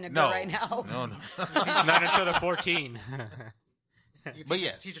about vinegar No, right now. no. Not until they're 14. You But teach,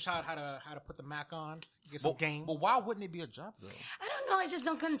 yes. teach your child how to put the Mac on, get some game. But why wouldn't it be a job though? I don't know. I just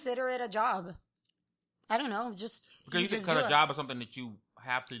don't consider it a job. I don't know. Just Because you just think do a it. job is something that you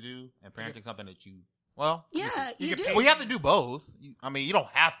have to do, and parenting something that you Yeah, you you get do. paid. Well, you have to do both. I mean, you don't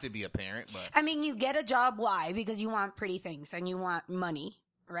have to be a parent, but I mean, you get a job. Why? Because you want pretty things and you want money,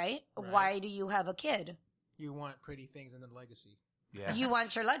 right? Right. Why do you have a kid? You want pretty things in the legacy. yeah. You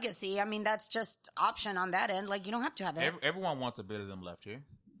want your legacy. I mean, that's just option on that end. Like, you don't have to have it. Everyone wants a bit of them left here.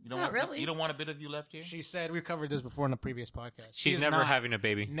 You don't Not want, really. You don't want a bit of you left here. She said, we covered this before in the previous podcast. She's is never not- having a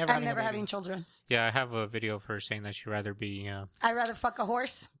baby. Never I'm having a never baby. having children. Yeah, I have a video of her saying that she'd rather be. I'd rather fuck a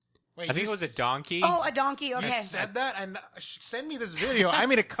horse. Wait, I think you it was a donkey. Oh, a donkey. Okay. You said that, and send me this video. I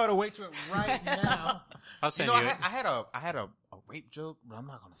made a cutaway to it right now. I'll You send know, you it. I had a rape joke, but I'm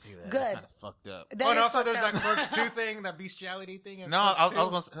not going to say that. Good. It's kind of fucked up. That Oh, and is also fucked there's up. that Clerks 2 thing, that bestiality thing. in No, Clerks I 2.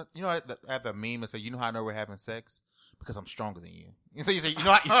 was going to, you know, I have a meme that says, you know how I know we're having sex? Because I'm stronger than you. You say, you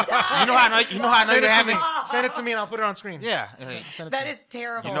know how I know Send you're it to having. me. Send it to me, and I'll put it on screen. Yeah. Send it That to me. is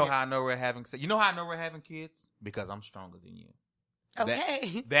terrible. You know how I know we're having sex? You know how I know we're having kids? Because I'm stronger than you.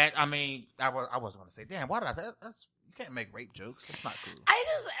 Okay. That I mean, I was going to say, damn, why did I? That's you can't make rape jokes. That's not cool.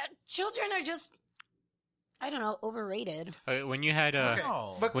 Children are just, I don't know, overrated. When you had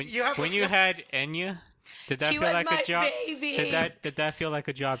No. But when you have when you had Enya, did that She feel was like my a job? baby. Did that feel like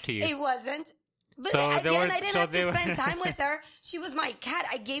a job to you? It wasn't, But So again, there were- I didn't so have they to were- spend time with her. She was my cat.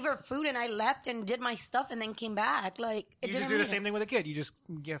 I gave her food and I left and did my stuff and then came back. Like, it You didn't just do the mean same thing with a kid. You just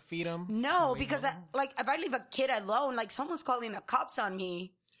feed them. No, because if I leave a kid alone, like someone's calling the cops on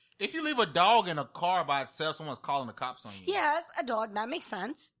me. If you leave a dog in a car by itself, someone's calling the cops on you. Yes, a dog, that makes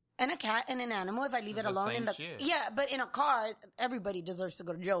sense. And a cat and an animal, if I leave it the alone in same the shit. yeah, but in a car, everybody deserves to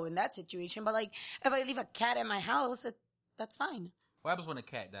go to jail in that situation. But like, if I leave a cat at my house, that's fine. What happens when a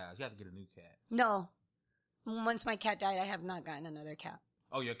cat dies? You have to get a new cat. No, once my cat died, I have not gotten another cat.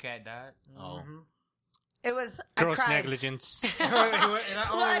 Oh, your cat died? Oh. It was Gross I cried. negligence.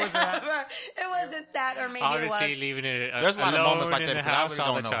 Whatever. It wasn't that, or maybe Honestly, it was. leaving it There's a lot of moments alone like in that the because I house really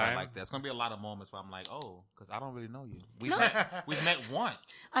all the don't know her time. like that. It's going to be a lot of moments where I'm like, oh, because I don't really know you. No. We've met once.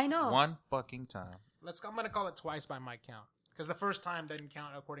 I know. One fucking time. I'm gonna call it twice by my count because the first time didn't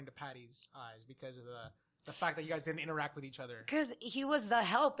count according to Patty's eyes because of the fact that you guys didn't interact with each other. Because he was the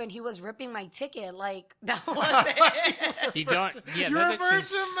help and he was ripping my ticket. Like, that was it. You don't. Yeah, You that's referred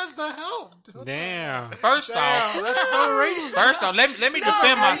just- to him as the help. What the- Damn. First off, That's so racist. first off, let me defend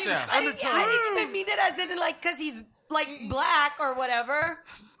No, myself. I didn't even mean it as in, like, because he's, like, black or whatever.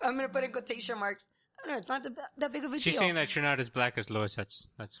 I'm going to put in quotation marks. I don't know. It's not that big of a She's deal. saying that you're not as black as Lois. That's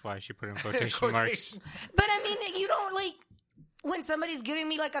why she put in quotation marks. But, I mean, you don't, like, when somebody's giving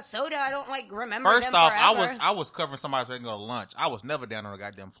me, like, a soda, I don't, like, remember First them off, forever. I was covering somebody so they can go to lunch. I was never down on the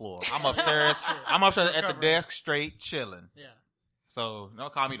goddamn floor. I'm upstairs. I'm upstairs at the desk, straight chilling. Yeah. So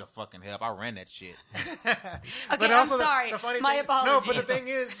don't call me the fucking help. I ran that shit. Okay, I'm also sorry. My apologies. No, but the thing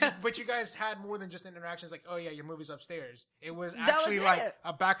is, but you guys had more than just interactions like, oh yeah, your movie's upstairs. It was actually was like it.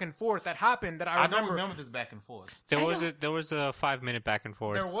 a back and forth that happened that I I don't remember. remember this back and forth. There was a 5-minute back and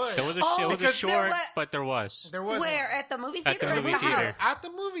forth. There was. It was Oh, a because short, there wa- but there was. There was Where? one. At the movie At theater? the or movie in theater. house? At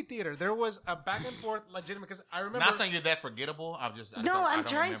the movie theater. There was a back and forth legitimate because I remember. Not saying you're that forgettable. I No, I'm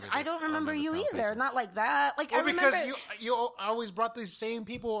trying. I don't remember you either. Not like that. Like, I Well, remember. because you always brought these same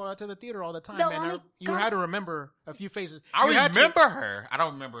people to the theater all the time, The and only you com- had to remember a few faces. I You had to- remember her. I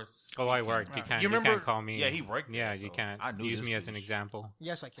don't remember. Oh, I worked. You can't. You You, remember- can't call me. Yeah, he worked Yeah, there, you so can't I knew use this me as an douche. example.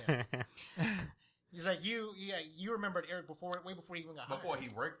 Yes, I can. He's like you remembered Eric way before he even got Before hired.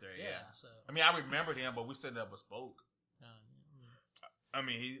 he worked there, yeah. So I mean, I remembered him, but we still never spoke. I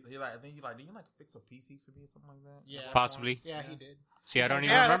mean, he like, I think he like, did you like fix a PC for me or something like that? yeah, Possibly. Yeah, he did. See, I don't even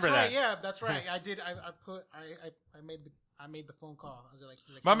Yeah, remember that's right. that. Yeah, that's right. I did. I made the phone call. I was like,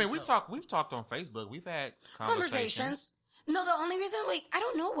 But I mean, we've talked on Facebook. We've had conversations. No, the only reason, like, I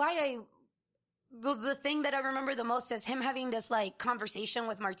don't know why the thing that I remember the most is him having this, like, conversation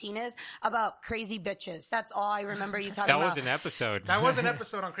with Martinez about crazy bitches. That's all I remember you talking That about. was an episode. That was an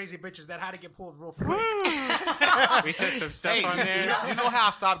episode on Crazy Bitches that had to get pulled real quick. We said some stuff Hey, on there. you know how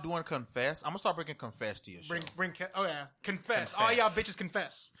I stopped doing confess? I'm gonna start bringing confess to your show. Oh yeah, confess. All y'all bitches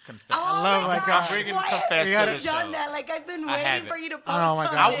confess. Confess. Oh love my God. I'm bringing Why confess have to you the done show. that? Like, I've been I waiting haven't. for you to post Oh, my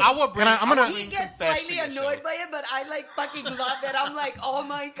God. something. I would bring. I'm gonna- He gets confess to slightly your annoyed show. by it, but I, like, fucking love it. I'm like, oh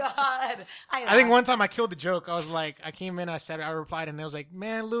my God. I think one time I killed the joke. I was like, I came in, I replied, and it was like,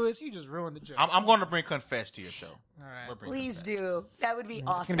 man, Lewis, you just ruined the joke. I'm going to bring confess to your show. All right. We'll bring Please confess. do. That would be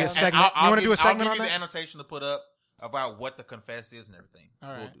awesome. gonna be a And segment. You wanna do a segment I'll on give you that? the annotation to put up about what the confess is and everything. All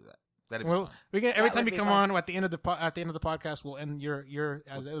We'll right. do that. That'd be Well, fun. we can every That time would you be come fun. on at the end of the podcast, we'll end your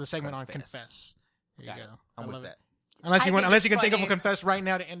as the segment on Confess. confess. There you Got it. go. I'm I with love that. it. Unless you I want, think unless you it's can think of a funny. confess right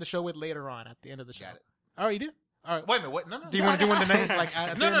now to end the show with later on at the end of the show. Got it. Oh, you do? All right. Wait a minute. What? No. Do you want to do one tonight? Like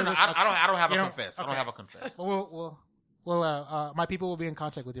at the No. end of this? I don't have a You don't? confess. I Okay. don't have a confess. Well, my people will be in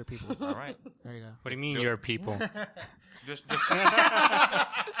contact with your people. All right. There you go. What do you mean, your people?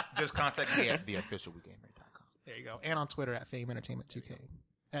 Just contact me at theofficialweekendrate.com. There you go. And on Twitter at Fame Entertainment 2K.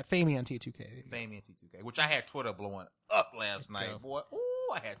 At FameENT2K. There you go. Fame NT2K, which I had Twitter blowing up last night, go. boy.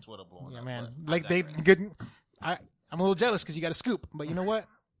 Ooh, I had Twitter blowing Yeah, up. man. but Like I they digress. good. I'm a little jealous because you got a scoop, but you know what?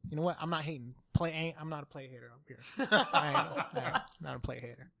 I'm not hating. I'm not a play hater up here. I ain't not a play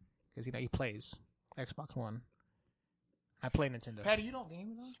hater because he plays Xbox One. I play Nintendo. Patty, you don't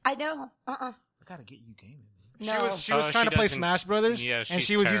game though? I know. I gotta get you gaming. Man. No. She was Oh, trying she to play doesn't- Smash Brothers, Yeah, and she's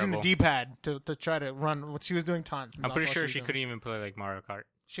she was using the terrible. D-pad to try to run. She was doing taunts. I'm pretty sure she couldn't even play like Mario Kart.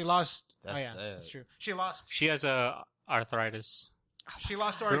 She lost. That's oh yeah, sad. that's true. She lost. She has a arthritis, She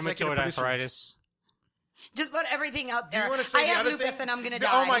lost to our executive rheumatoid producer. arthritis. Just put everything out Do you there. want to say I the have other lupus thing? and I'm gonna The-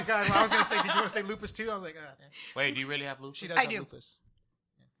 die. Oh my god! Well, I was gonna say, did you want to say lupus too? I was like, Wait, do you really have lupus? she does I have do. lupus.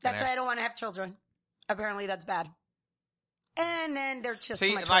 That's Can I- why I don't want to have children. Apparently, that's bad. And then they're just See,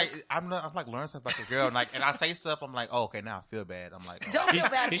 too much like work. I'm like learning stuff about the girl, and and I say stuff. I'm like, oh, okay, now I feel bad. I'm like, oh. Don't feel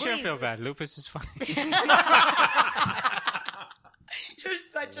bad, You please. shouldn't feel bad. Lupus is fine. You're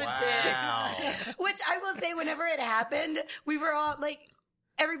such a Wow. dick. Which I will say, whenever it happened, we were all like,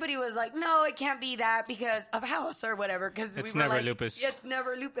 everybody was like, no, it can't be that because of house or whatever. Because It's we were never like, lupus. It's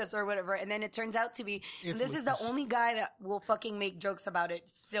never lupus or whatever. And then it turns out to be. And It's this is the lupus. only guy that will fucking make jokes about it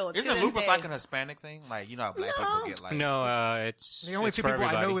still. Isn't to this lupus day. like an Hispanic thing? Like, you know how black people get like... No, it's The only it's two for people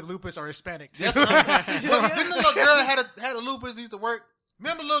I know everybody. with lupus are Hispanics. Yes, Didn't the little girl that had a lupus used to work?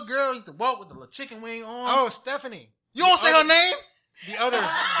 Remember the little girl used to walk with the little chicken wing on? Oh, Stephanie. You don't say her name? The others.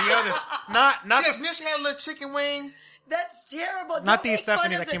 Not She had a little chicken wing. That's terrible. Not Don't the make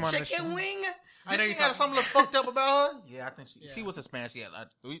Stephanie fun that of came the on the chicken show. wing. I know Did you're she have talking something look fucked up about her? Yeah, I think she was Hispanic. She had,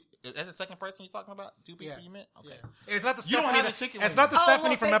 is that the second person you're talking about? Two people Yeah. you meant? Okay. Yeah. It's not the You don't Stephanie. have that- a chicken it's wing. not the Oh, Stephanie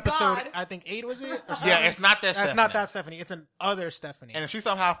well, from thank episode, God. I think 8 was it? Or Yeah, something? it's not that That's Stephanie. not that Stephanie. It's an other Stephanie. And if she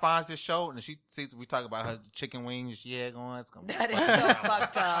somehow finds this show and she sees we talk about her chicken wings she had going, it's gonna be That is so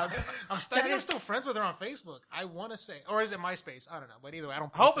fucked up. I think I'm still friends with her on Facebook. I want to say, or is it MySpace? I don't know. But either way, I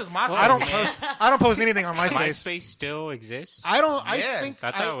don't. I hope Post it's MySpace. I don't man. post. I don't post anything on MySpace. MySpace still exists. I don't. I Yes.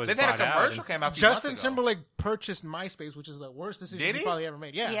 think I thought it was They've had a bought out commercial and- came out a few Justin months ago. Timberlake purchased MySpace, which is the worst decision Did he he? probably ever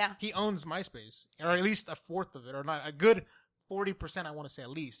made. Yeah. Yeah. He owns MySpace, or at least a fourth of it, or not a good 40%. I want to say at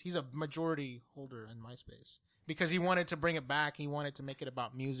least. He's a majority holder in MySpace because he wanted to bring it back. He wanted to make it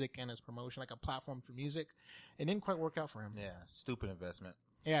about music and his promotion, like a platform for music. It didn't quite work out for him. Yeah, stupid investment.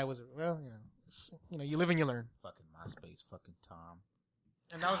 Yeah, it was. Well, you live and you learn. Fucking MySpace, fucking Tom.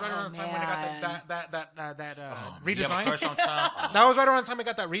 And that was right around the time when they got that You have a redesign. crush on Tom? Oh. That was right around the time they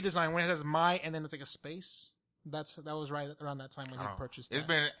got that redesign when it says "my" and then it's like a space. That was right around that time when he purchased. It's That.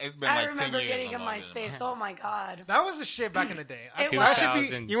 been I like 10 remember years. getting a no longer than MySpace. that. Oh my god. That was the shit back in the day. It That should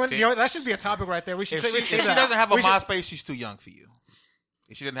be. 2006. That should be a topic right there. We should. If say she that. doesn't have a We should- MySpace, she's too young for you.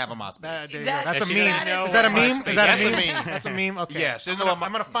 If she didn't have a MySpace. There you go. That- That's a If she meme. doesn't know Is that a what meme? MySpace- Is that a That's a meme? meme. That's a meme. Okay. Yeah, she I'm doesn't know gonna, what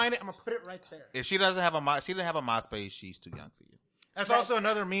I'm gonna find it. I'm gonna put it right there. If she doesn't have a she didn't have a MySpace, she's too young for you. That's also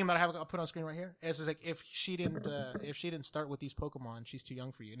another meme that I'll put on screen right here. It's like if she didn't start with these Pokemon, she's too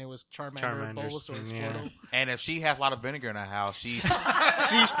young for you. And it was Charmander, Charmanders, Bulbasaur, and yeah. Squirtle. And if she has a lot of vinegar in her house, she's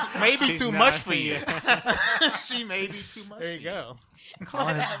maybe She's too not- much for you. yeah. She may be too much. There you for go.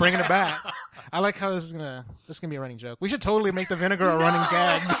 Bringing it back. I like how this is gonna be a running joke. We should totally make the vinegar a running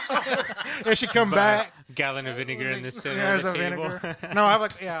gag. It should come back. Gallon of vinegar in the center There's of a the table. vinegar. No, I have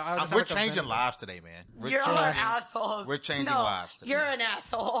like I'll just have We're like a changing vinegar. lives today, man. You're all assholes. We're changing no, lives today. You're an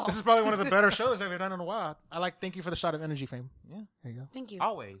asshole. This is probably one of the better shows that we've done in a while. Thank you for the shot of energy, fame. Yeah. There you go. Thank you.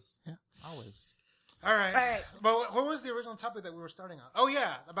 Always. Yeah. Always. All right. All right. But what was the original topic that we were starting on? Oh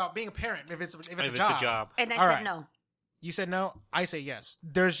yeah, about being a parent. If it's If a it's job. a job. And I All said right. no. You said no. I say yes.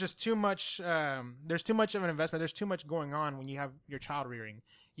 There's just too much. There's too much of an investment. There's too much going on when you have your child rearing.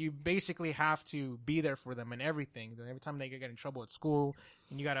 You basically have to be there for them and everything. Every time they get in trouble at school,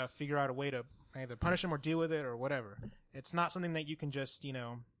 and you got to figure out a way to either punish them or deal with it or whatever. It's not something that you can just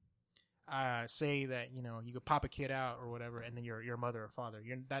say that you could pop a kid out or whatever, and then you're a mother or father.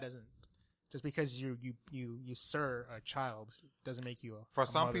 That doesn't. Just because you sir a child doesn't make you For a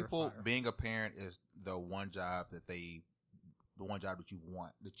some mother or people, father. being a parent is the one job that you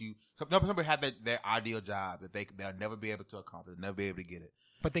want. Some people have their ideal job that they'll never be able to accomplish, never be able to get it.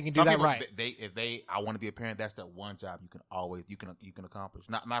 But they can do Some that people, right. I want to be a parent. That's that one job you can accomplish.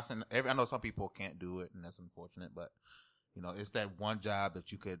 Not saying I know some people can't do it, and that's unfortunate. But it's that one job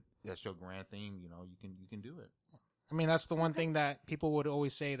that's your grand thing. You can do it. I mean, that's the one thing that people would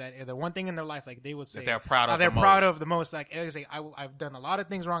always say that the one thing in their life, like they would say That they're proud of. they're the proud most. of the most. Like they say, I've done a lot of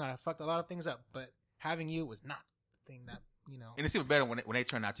things wrong and I fucked a lot of things up, but having you was not the thing that And it's even better when they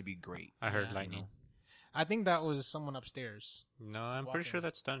turn out to be great. I heard Yeah, lightning. I think that was someone upstairs. No, I'm pretty sure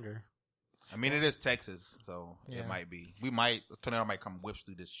that's thunder. I mean, it is Texas, so Yeah. it might be. Tornado might come whips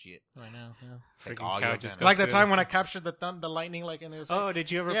through this shit. Right now, yeah. Take Freaking all cow your just advantage. Like the good. time when I captured the lightning, like and it was like, Oh,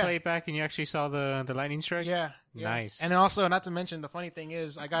 did you ever Yeah. play it back and you actually saw the lightning strike? yeah. Nice. And then also, not to mention, the funny thing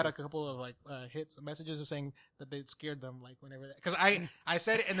is, I got a couple of messages of saying that it scared them, like whenever because I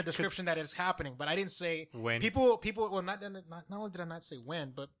said it in the description that it's happening, but I didn't say When? people. Well, not only did I not say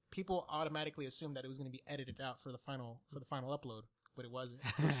when, but people automatically assumed that it was going to be edited out for the final upload, but it wasn't.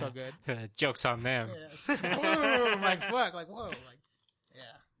 It was so good. Joke's on them. Yes. Boom, like fuck, like whoa, like yeah.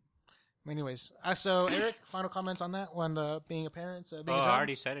 Anyways, so Eric, final comments on that one, the being a parent, being Oh, a I job.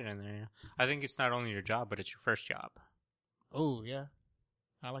 already said it in there. I think it's not only your job, but it's your first job. Oh yeah,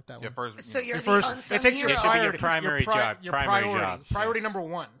 I like that Your one. first. So you're Your the first, unsung it takes your It should be hero. your primary job, Your primary priority, job, priority yes. number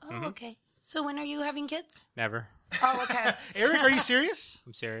one. Oh, okay. So when are you having kids? Never. Oh, okay. Eric, are you serious?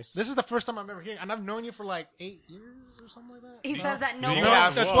 I'm serious. This is the first time I'm ever hearing, and I've known you for like 8 years or something like that. He says that no. Do you bitch-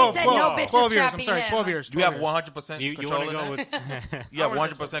 have- that's he 12, said 12, no bitch 12 is years. I'm trapping sorry, him. 12 years. Do you have 12 years. 100% you control want in to go that? with? You have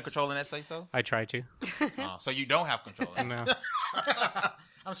 100% control in that say so? I try to. So you don't have control in that. No.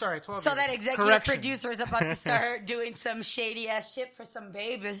 I'm sorry, 12 So years. that executive Correction. producer is about to start doing some shady ass shit for some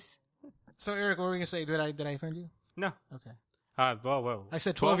babies. So Eric, what were you gonna say? Did I offend you? No. Okay. Whoa. I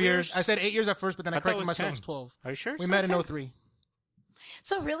said 12 years. I said 8 years at first, but then I thought it corrected was myself. 10. It's 12. Are you sure? We it's met not in 10? 03.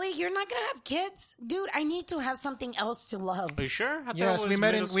 So really, you're not gonna have kids, dude? I need to have something else to love. Are you sure? I thought Yes, it we was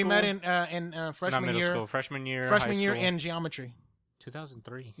met middle in school. freshman Not middle year. school. Freshman year. Freshman high year school. in geometry.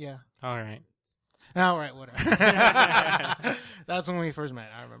 2003. Yeah. All right. All right, whatever. That's when we first met.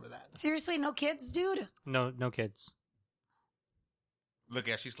 I remember that. Seriously, no kids, dude. No kids. Look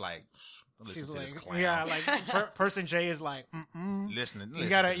at, she's like, listen She's to this like, clown. yeah, like person J is like, Listening. you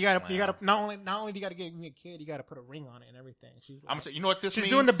gotta, not only do you gotta give me a kid, you gotta put a ring on it and everything. She's like, I'm saying, you know what this she's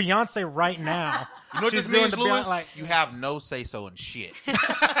means? doing the Beyonce right now. You know what She's this doing means, the Louis? like, You have no say so in shit.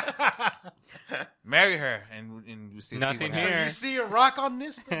 Marry her and you see Nothing what here. happens. you see a rock on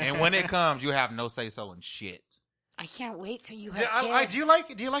this thing? And when it comes, you have no say so in shit. I can't wait till you have Do you kids.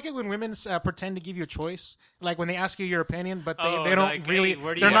 do you like it when women pretend to give you a choice, like when they ask you your opinion, but they Oh, don't like, really, hey,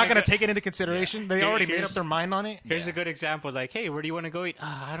 where do you they're not wanna going to go- take it into consideration. They already made up here's- their mind on it. Here's a good example. Like, hey, where do you want to go eat?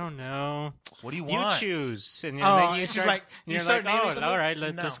 I don't know. What do you You want? choose. And Oh, then you and she's start, like- and you you're start like, naming oh, something? all right, No.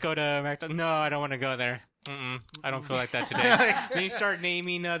 let's go to McDonald's. No, I don't want to go there. I don't feel like that today. Then you start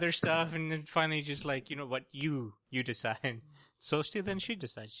naming other stuff, and then finally just like, you know what, you decide. So then she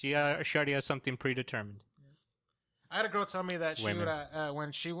decides. She already has something predetermined. I had a girl tell me that she Women. would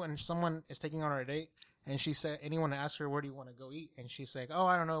when someone is taking on her a date and she said anyone asks her where do you want to go eat and she's like, oh,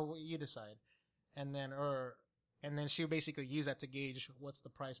 I don't know, you decide, and then she basically use that to gauge what's the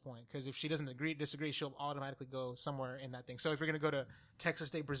price point, because if she doesn't disagree, she'll automatically go somewhere in that thing. So if you're gonna go to Texas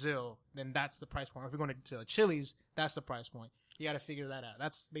State Brazil, then that's the price point. If you're going to Chili's, that's the price point. You got to figure that out.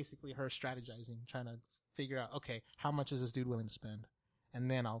 That's basically her strategizing, trying to figure out, okay, how much is this dude willing to spend,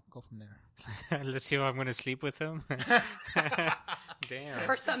 and then I'll go from there. Let's see how I'm going to sleep with him. Damn.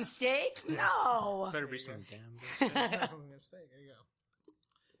 For some steak? No. Better be some damn. That's what I'm gonna say. There you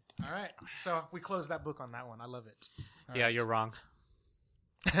go. All right, so we closed that book on that one. I love it. All Yeah, right. you're wrong.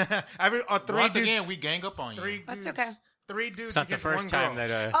 I mean, three Once dudes, again, we gang up on you. three That's dudes, okay. Three dudes. It's not the against first one time girl.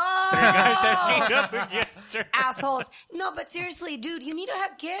 that Oh, guys have teamed up against her. assholes. No, but seriously, dude, you need to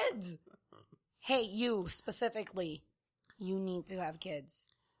have kids. Hey, you specifically, you need to have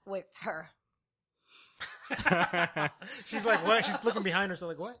kids with her. She's like, what? She's looking behind her. So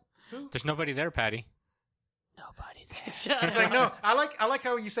like, what? There's nobody there, Patty. Nobody's It's like, no. I like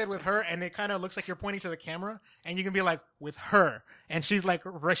how you said with her, and it kind of looks like you're pointing to the camera, and you can be like with her, and she's like,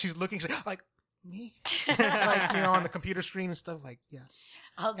 she's looking, she's like me, like on the computer screen and stuff. Like, yes.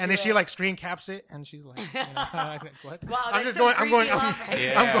 And then she like screen caps it, and she's like, what? Wow, I'm that's just some going. I'm creepy going. love right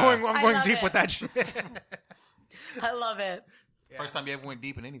there. I'm I going love deep it. with that shit. I love it. First time you ever went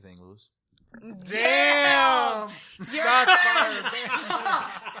deep in anything, Louis. Damn! You're Shots fired.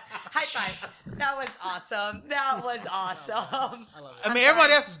 High five. That was awesome. That was awesome. I mean,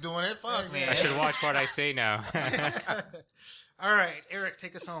 everybody else is doing it. Fuck, I man. should watch what I say now. All right, Eric,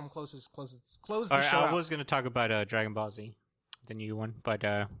 take us home. Close the All right, show I out. was going to talk about Dragon Ball Z, the new one, but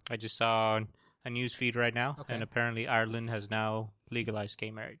I just saw a news feed right now, Okay. and apparently Ireland has now legalized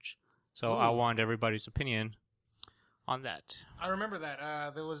gay marriage. So I want everybody's opinion on that. I remember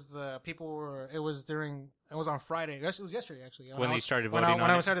that. There was it was on Friday. It was yesterday, actually. When they started when voting on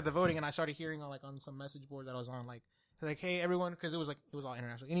I it? started the voting, and I started hearing on some message board that I was on, like, hey, everyone, because it was all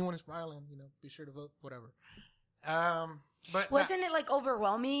international. Anyone who's from Ireland, be sure to vote, whatever. But Wasn't it like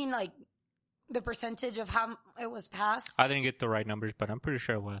overwhelming, like the percentage of how it was passed? I didn't get the right numbers, but I'm pretty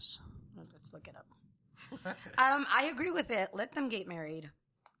sure it was. Let's look it up. I agree with it. Let them get married.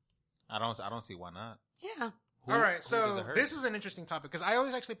 I don't see why not. Yeah. Who- all right, who so does it hurt? this is an interesting topic because I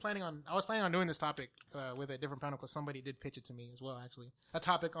was planning on doing this topic with a different panel because somebody did pitch it to me as well. Actually, a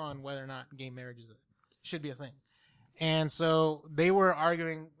topic on whether or not gay marriage should be a thing, and so they were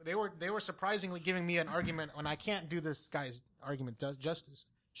arguing. They were surprisingly giving me an argument when I can't do this guy's argument justice.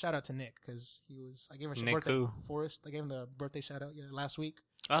 Shout out to Nick because I gave him a Nick birthday. who? Forrest. I gave him the birthday shout out last week.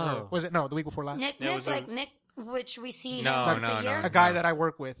 Oh. Or was it the week before last? Nick, There was Nick, which we see No, him once no, a year. no. A guy that I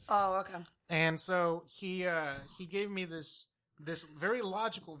work with. Oh, okay. And so he gave me this very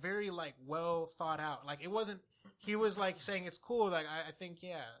logical, very like well thought out. Like it wasn't. He was like saying it's cool. Like I think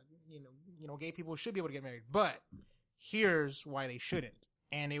gay people should be able to get married, but here's why they shouldn't.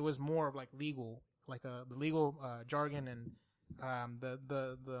 And it was more of like legal, like the legal jargon and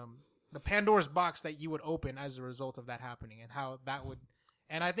the Pandora's box that you would open as a result of that happening, and how that would.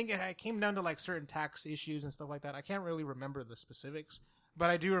 And I think it came down to like certain tax issues and stuff like that. I can't really remember the specifics, but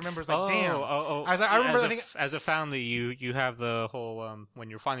I do remember it's like, damn. I was like, I remember. As a family, you have the whole when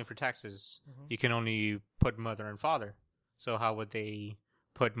you're filing for taxes, Mm-hmm. you can only put mother and father. So how would they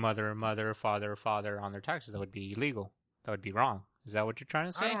put mother, father on their taxes. That would be illegal. That would be wrong. Is that what you're trying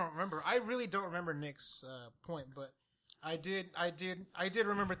to say? I don't remember. I really don't remember Nick's point, but I did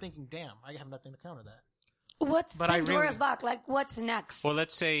remember thinking, damn, I have nothing to counter that. What's But I Pandora's really- box? Like, what's next? Well,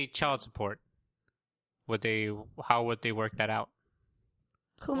 let's say child support. How would they work that out?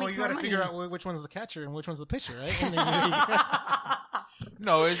 Who Well, makes you more got to money? figure out which one's the catcher and which one's the pitcher, right? And then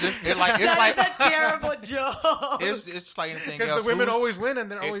No, it's like That is a terrible joke. it's like anything because else. the women Who's- always win,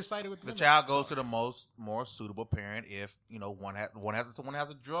 and they're it- always sided with the the women. child goes to the more suitable parent if someone has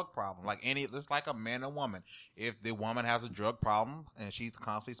a drug problem. Like it's like a man and woman. If the woman has a drug problem and she's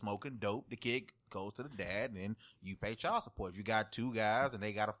constantly smoking dope, the kid goes to the dad, and then you pay child support. If you got two guys and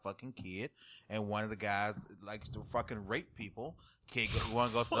they got a fucking kid, and one of the guys likes to fucking rape people,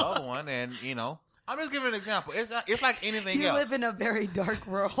 one goes to the other one, and I'm just giving an example. It's like anything You else. live in a very dark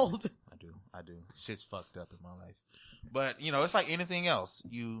world. I do. Shit's fucked up in my life. But, it's like anything else.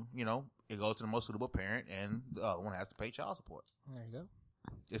 It goes to the most suitable parent, and the other one has to pay child support. There you go.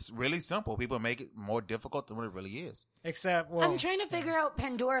 It's really simple. People make it more difficult than what it really is. Except, well, I'm trying to figure out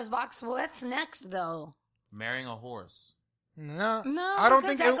Pandora's box. What's next, though? Marrying a horse. no, No, I don't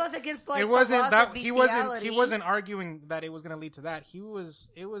because think that goes against like it wasn't the laws that of he bestiality. wasn't arguing that it was going to lead to that.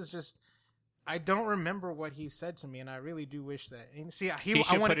 It was just. I don't remember what he said to me, and I really do wish that. And see, He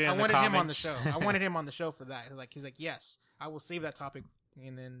should put it in the wanted him on the comments. show. I wanted him on the show for that. He's like, yes, I will save that topic,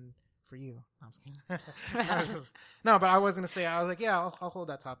 and then for you, I'm just kidding. No, but I was gonna say, I was like, yeah, I'll hold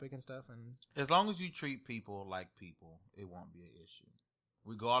that topic and stuff. And As long as you treat people like people, it won't be an issue.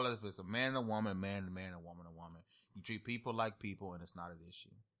 Regardless if it's a man and a woman, a man, a woman, a woman. You treat people like people, and it's not an issue.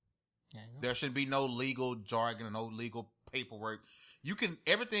 yeah, There should be no legal jargon and no legal paperwork.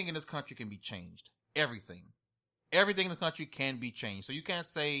 Everything in this country can be changed. Everything in this country can be changed. So you can't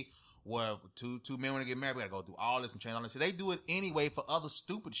say, well, two men want to get married, we gotta go through all this and change all this. They do it anyway for other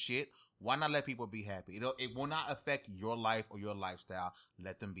stupid shit. Why not let people be happy? It will not affect your life or your lifestyle.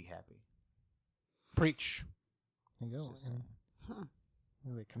 Let them be happy. preach. There you go.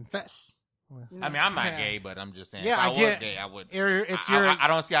 Really confess. I mean, I'm not gay, but I'm just saying. Yeah, if I was get- gay, I would. It's your I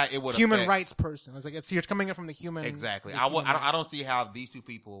don't see how it would human affect, rights person. It's like you're coming in from the human. Exactly. the I human don't rights. see how these two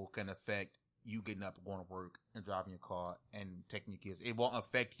people can affect you getting up, going to work, and driving your car and taking your kids. It won't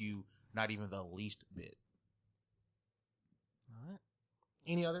affect you, not even the least bit. All right.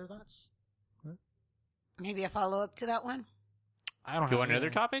 Any other thoughts? Maybe a follow up to that one. I don't. Do you have want another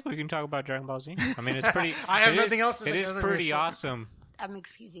anything. topic? We can talk about Dragon Ball Z. I mean, it's pretty. I have it is- nothing else to It say is other than pretty short. awesome, I'm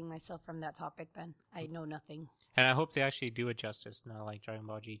excusing myself from that topic then. I know nothing. and I hope they actually do it justice. Not like Dragon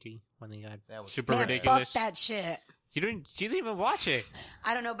Ball GT when they got That was super Man, ridiculous. fuck that shit. You didn't even watch it.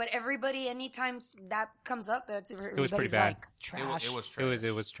 I don't know, but everybody, anytime that comes up, that's everybody's pretty bad. like, trash. It was trash.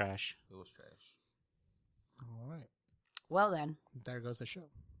 It was trash. It was trash. All right. Well then. There goes the show.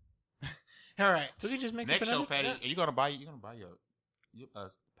 All right. We can just make Next up show, another- Patty. Are you gonna buy your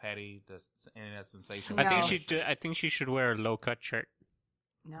Patty, the internet sensation? I think No. I think she should wear a low cut shirt.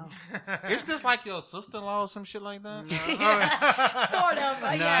 No. It's just like your sister-in-law or some shit like that. Sort of.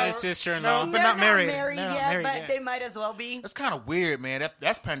 No, yeah. it's sister-in-law. No, They're not married. yet, They're not married but yet. they might as well be. That's kind of weird, man.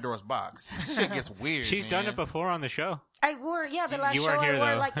 That's Pandora's box. Shit gets weird. She's done man. it before on the show. I wore, the last You show weren't I here, wore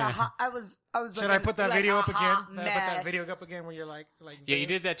though. like a hot, I was Should I put that like video a up again? hot Should I put that mess. video up again where you're like Yeah, you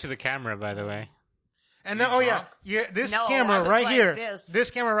this? did that to the camera, by the way. And then, this No, I camera was right like here, this.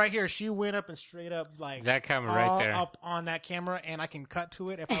 camera right here, she went up and straight up like That camera right all there. up on that camera, and I can cut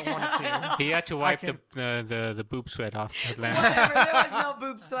to it if I wanted to. He had to wipe can- the boob sweat off that lens. Whatever, there was no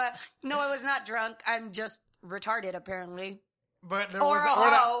boob sweat. No, I was not drunk. I'm just retarded, apparently. But there Or was a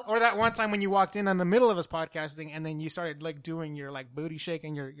hoe. or that one time when you walked in the middle of us podcasting, and then you started like doing your like booty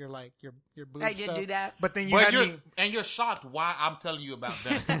shaking, your boob. I did do that. But then you But had you're shocked why I'm telling you about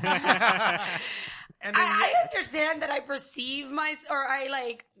that. and then I understand that I perceive or I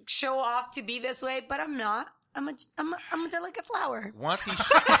like show off to be this way, but I'm not. I'm a delicate flower. Once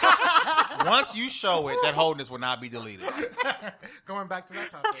you show it, that wholeness will not be deleted. going back to that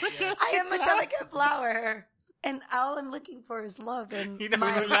topic. Yes. I am a delicate flower. And all I'm looking for is love and You know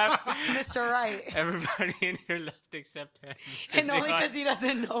my who left? Mr. Right. Everybody in here left except him. And only because he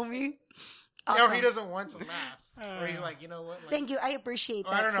doesn't know me. Or Awesome. he doesn't want to laugh, or he's like, you know what? Like, Thank you. I appreciate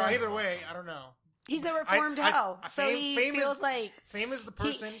or that. I don't know. sir. Either way, I don't know. He's a reformed hoe, so he Fame feels is, like Fame is the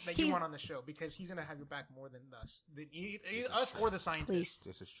person that you he's- want on the show because he's gonna have your back more than us, us or the scientists. please.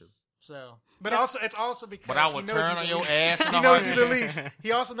 This is true. So, but also it's also because But I he would knows turn you on the your least. ass in He a knows you the heartbeat. least.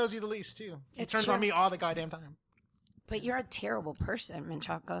 He also knows you the least too. He It's turns on true. me all the goddamn time. But you're a terrible person,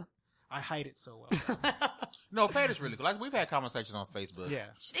 Menchaca. I hide it so well. No, Patty's really cool. Like, we've had conversations on Facebook. Yeah.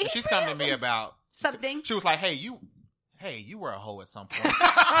 And she's coming to me about Something. She was like, "Hey, hey, you were a hoe at some point.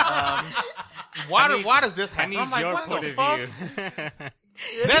 Why does this I happen? need I'm like, your what point the of fuck? view.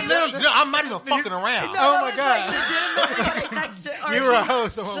 I'm not even fucking around. Oh my God. Legitimately what I texted, or You were a he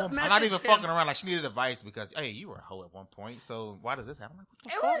host. I'm not even messaged fucking him. around. Like, she needed advice because, hey, you were a hoe at one point. So why does this happen? I'm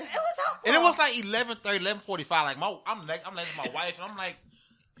like, what the It was helpful. And it was like 11:30, 11:45. Like I'm next to my wife, and I'm like,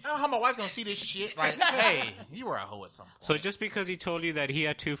 I don't know how my wife's gonna see this shit. Like, hey, you were a hoe at some point. So just because he told you that he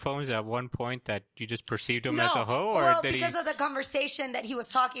had 2 phones at one point, that you just perceived him No, as a hoe, or well, did because he? of the conversation that he was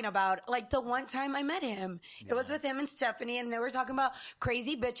talking about. Like the one time I met him, it was with him and Stephanie, and they were talking about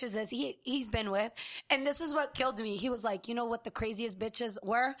crazy bitches as he's been with. And this is what killed me. He was like, you know what the craziest bitches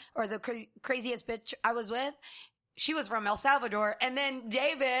were, or the craziest bitch I was with? She was from El Salvador. And then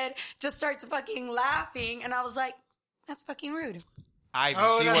David just starts fucking laughing, and I was like, that's fucking rude. Ivy,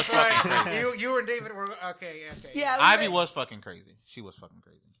 Oh, she was that's fucking right. crazy. You and David were okay. Okay. Yeah, Ivy was fucking crazy. She was fucking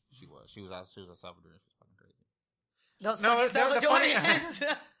crazy. She was a Salvadorian. She was fucking crazy. Those No, fucking the funny-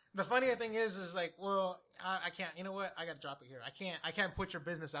 Salvadorians. The funny thing is like, well, I can't. You know what? I got to drop it here. I can't put your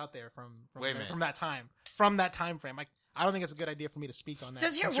business out there from Wait a minute. from that time frame. I don't think it's a good idea for me to speak on that.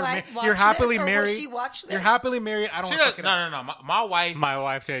 Does your Since wife watch you're happily this, or will married. she watch this? You're happily married. I don't She want to does, fuck it up. no. My wife. My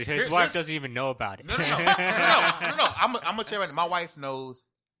wife did. His Here's- wife doesn't even know about it. No. I'm gonna tell you right now. My wife knows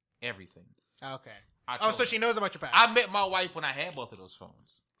everything. Okay. I Oh, told so her. she knows about your past. I met my wife when I had both of those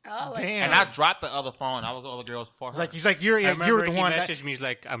phones, Oh, I Damn. see. and I dropped the other phone. I was with other girls before her. He's like, you're I remember you're the he one. That, messaged me. He's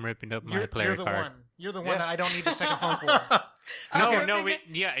like, I'm ripping up my you're player the card. one. You're the one Yeah. that I don't need the second phone for. No, Okay.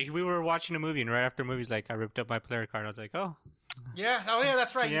 no, we were watching a movie, and right after the movie, he's like, I ripped up my player card. I was like, oh, Yeah. Oh, yeah.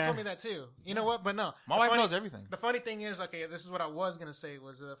 That's right. You Yeah. told me that too. You know what? But no. my The wife funny- knows everything. The funny thing is, okay, this is what I was gonna say.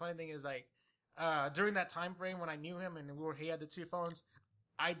 Was the funny thing is like during that time frame when I knew him and he had the 2 phones,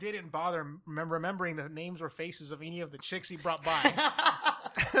 I didn't bother remembering the names or faces of any of the chicks he brought by.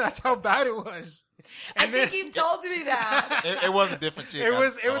 That's how bad it was. I And then think you told me that. It was a different chick. it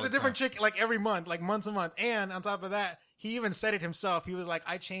was all a the different time. chick like every month, like months a month. And on top of that, he even said it himself. He was like,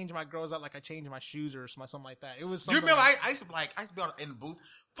 "I change my girls out like I change my shoes or something like that." It was. Do you Something remember? like, I used to be in the booth,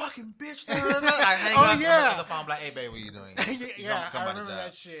 fucking bitch. I hang Oh, up yeah. on the phone, like, hey, babe, what you doing? You yeah, come I by the remember job.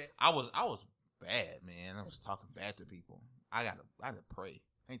 that shit. I was bad, man. I was talking bad to people. I gotta pray.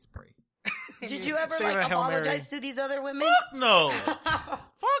 I need to pray. Did you ever Say like that Hail Mary. apologize to these other women? Fuck no.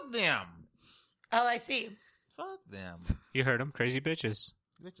 Fuck them. Oh, I see. Fuck them. you heard him, crazy bitches.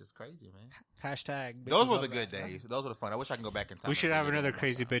 Bitch is crazy, man. Hashtag. Those bitches were love the good that. days. Those were the fun. I wish I can go back in time. We should and have relive another them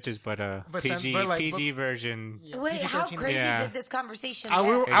crazy once. bitches, but But PG but PG version. Yeah, Wait, how PG-13. crazy Yeah. did this conversation I,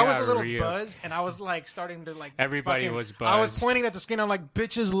 get? I was a got little real. buzzed, and I was like starting to like. Everybody fucking- was I was buzzed. pointing at the screen. I'm like,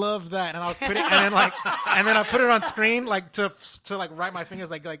 "Bitches love that," and I was putting, and then like, and then I put it on screen like to like write my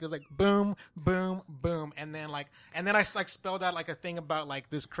fingers like it was like boom, boom, boom, and then I like spelled out like a thing about like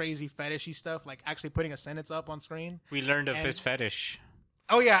this crazy fetishy stuff, like actually putting a sentence up on screen. We learned of And- his fetish.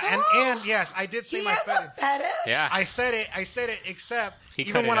 Oh yeah, and yes, I did say He my has fetish. a fetish? Yeah. I said it, except He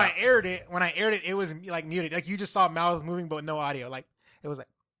even cut it when I out. aired it, it was like muted. Like you just saw mouths moving, but no audio. Like it was like,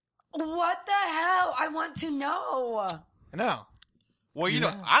 What the hell? I want to know. no. Well, you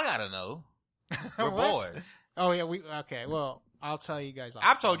know, I gotta know. We're What? boys. Oh yeah, okay. Well, I'll tell you guys.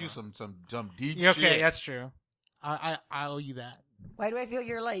 I've told you some deep Yeah, okay, shit. that's true. I owe you that. Why do I feel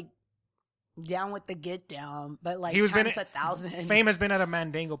you're like down with the get down, but like He was times been 1,000? Fame has been at a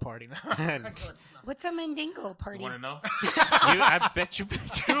Mandingo party. What's a Mandingo party? You want to know? I bet you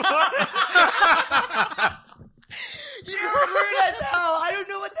You're rude as hell. I don't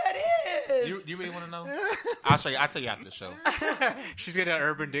know what that is. You really want to know? I'll show you. I'll tell you after the show. She's got an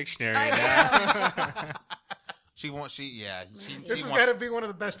Urban Dictionary I now. She wants. She This has wants got to be one of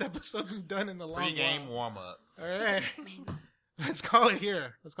the best episodes we've done in the long pre-game while. warm up. All right, let's call it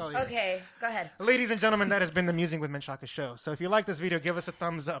here. Okay, go ahead. Ladies and gentlemen, that has been the Musing with Menchaca show. So if you like this video, give us a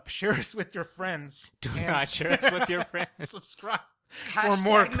thumbs up, share us with your friends, Do and not share us with your friends. subscribe Hashtag for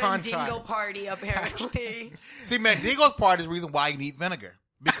more Mandingo content. party, apparently. See, Mandingo's part is the reason why you need vinegar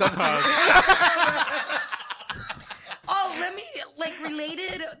because Oh, let me, like,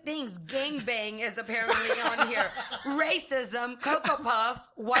 related things. Gangbang is apparently on here. Racism, Cocoa Puff,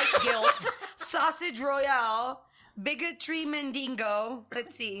 white guilt, sausage royale, bigotry Mandingo.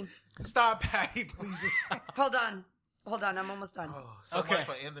 Let's see. Stop, Patty, please. Just Hold on, I'm almost done. so Okay. much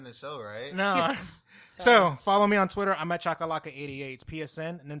for ending the show, right? no. So follow me on Twitter. I'm at Chakalaka88. It's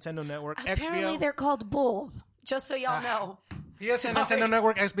PSN, Nintendo Network, Apparently XBL, they're called bulls, just so y'all know. PSN, Nintendo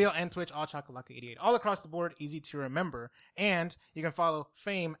Network, XBL, and Twitch. All Chakalaka88. All across the board, easy to remember. And you can follow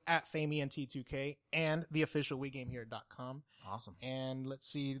Fame at FameENT2K and the official WeGameHere.com. Awesome. And let's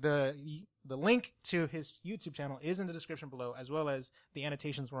see, the link to his YouTube channel is in the description below, as well as the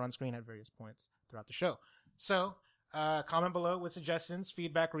annotations were on screen at various points throughout the show. So, Comment below with suggestions,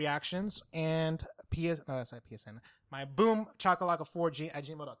 feedback, reactions, and it's not PSN. My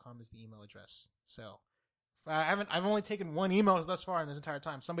boomchakalaka4g@gmail.com is the email address. So I've only taken one email thus far in this entire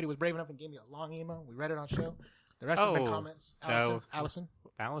time. Somebody was brave enough and gave me a long email. We read it on show. The rest have been comments. Allison,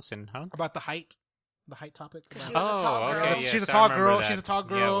 huh? About the height topic. She was a tall girl. Okay, She's a yes, I tall remember girl. that. She's a tall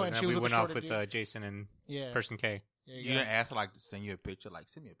girl, Yeah, and she we was went with off the with shorter dude. Jason and Yeah. Person K. You didn't ask her like to send you a picture. Like,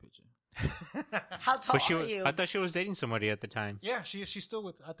 send me a picture. How tall are you? I thought she was dating somebody at the time. Yeah, she's still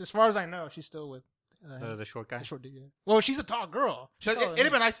with. As far as I know, she's still with The short guy. the short dude. Yeah. Well, she's a tall girl. She's taller It'd than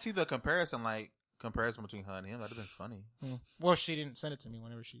have me. been nice to see the comparison between her and him. That'd have been funny. Well, she didn't send it to me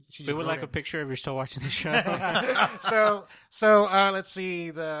whenever she We just would wrote like it. a picture if you're still watching the show. So let's see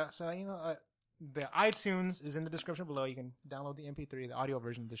the iTunes is in the description below. You can download the MP3, the audio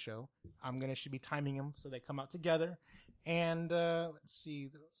version of the show. Should be timing them so they come out together. And let's see,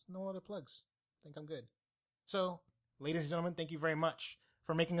 there's no other plugs. I think I'm good. So, ladies and gentlemen, thank you very much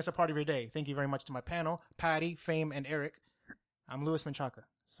for making us a part of your day. Thank you very much to my panel, Patty, Fame, and Eric. I'm Louis Menchaca,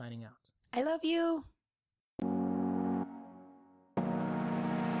 signing out. I love you.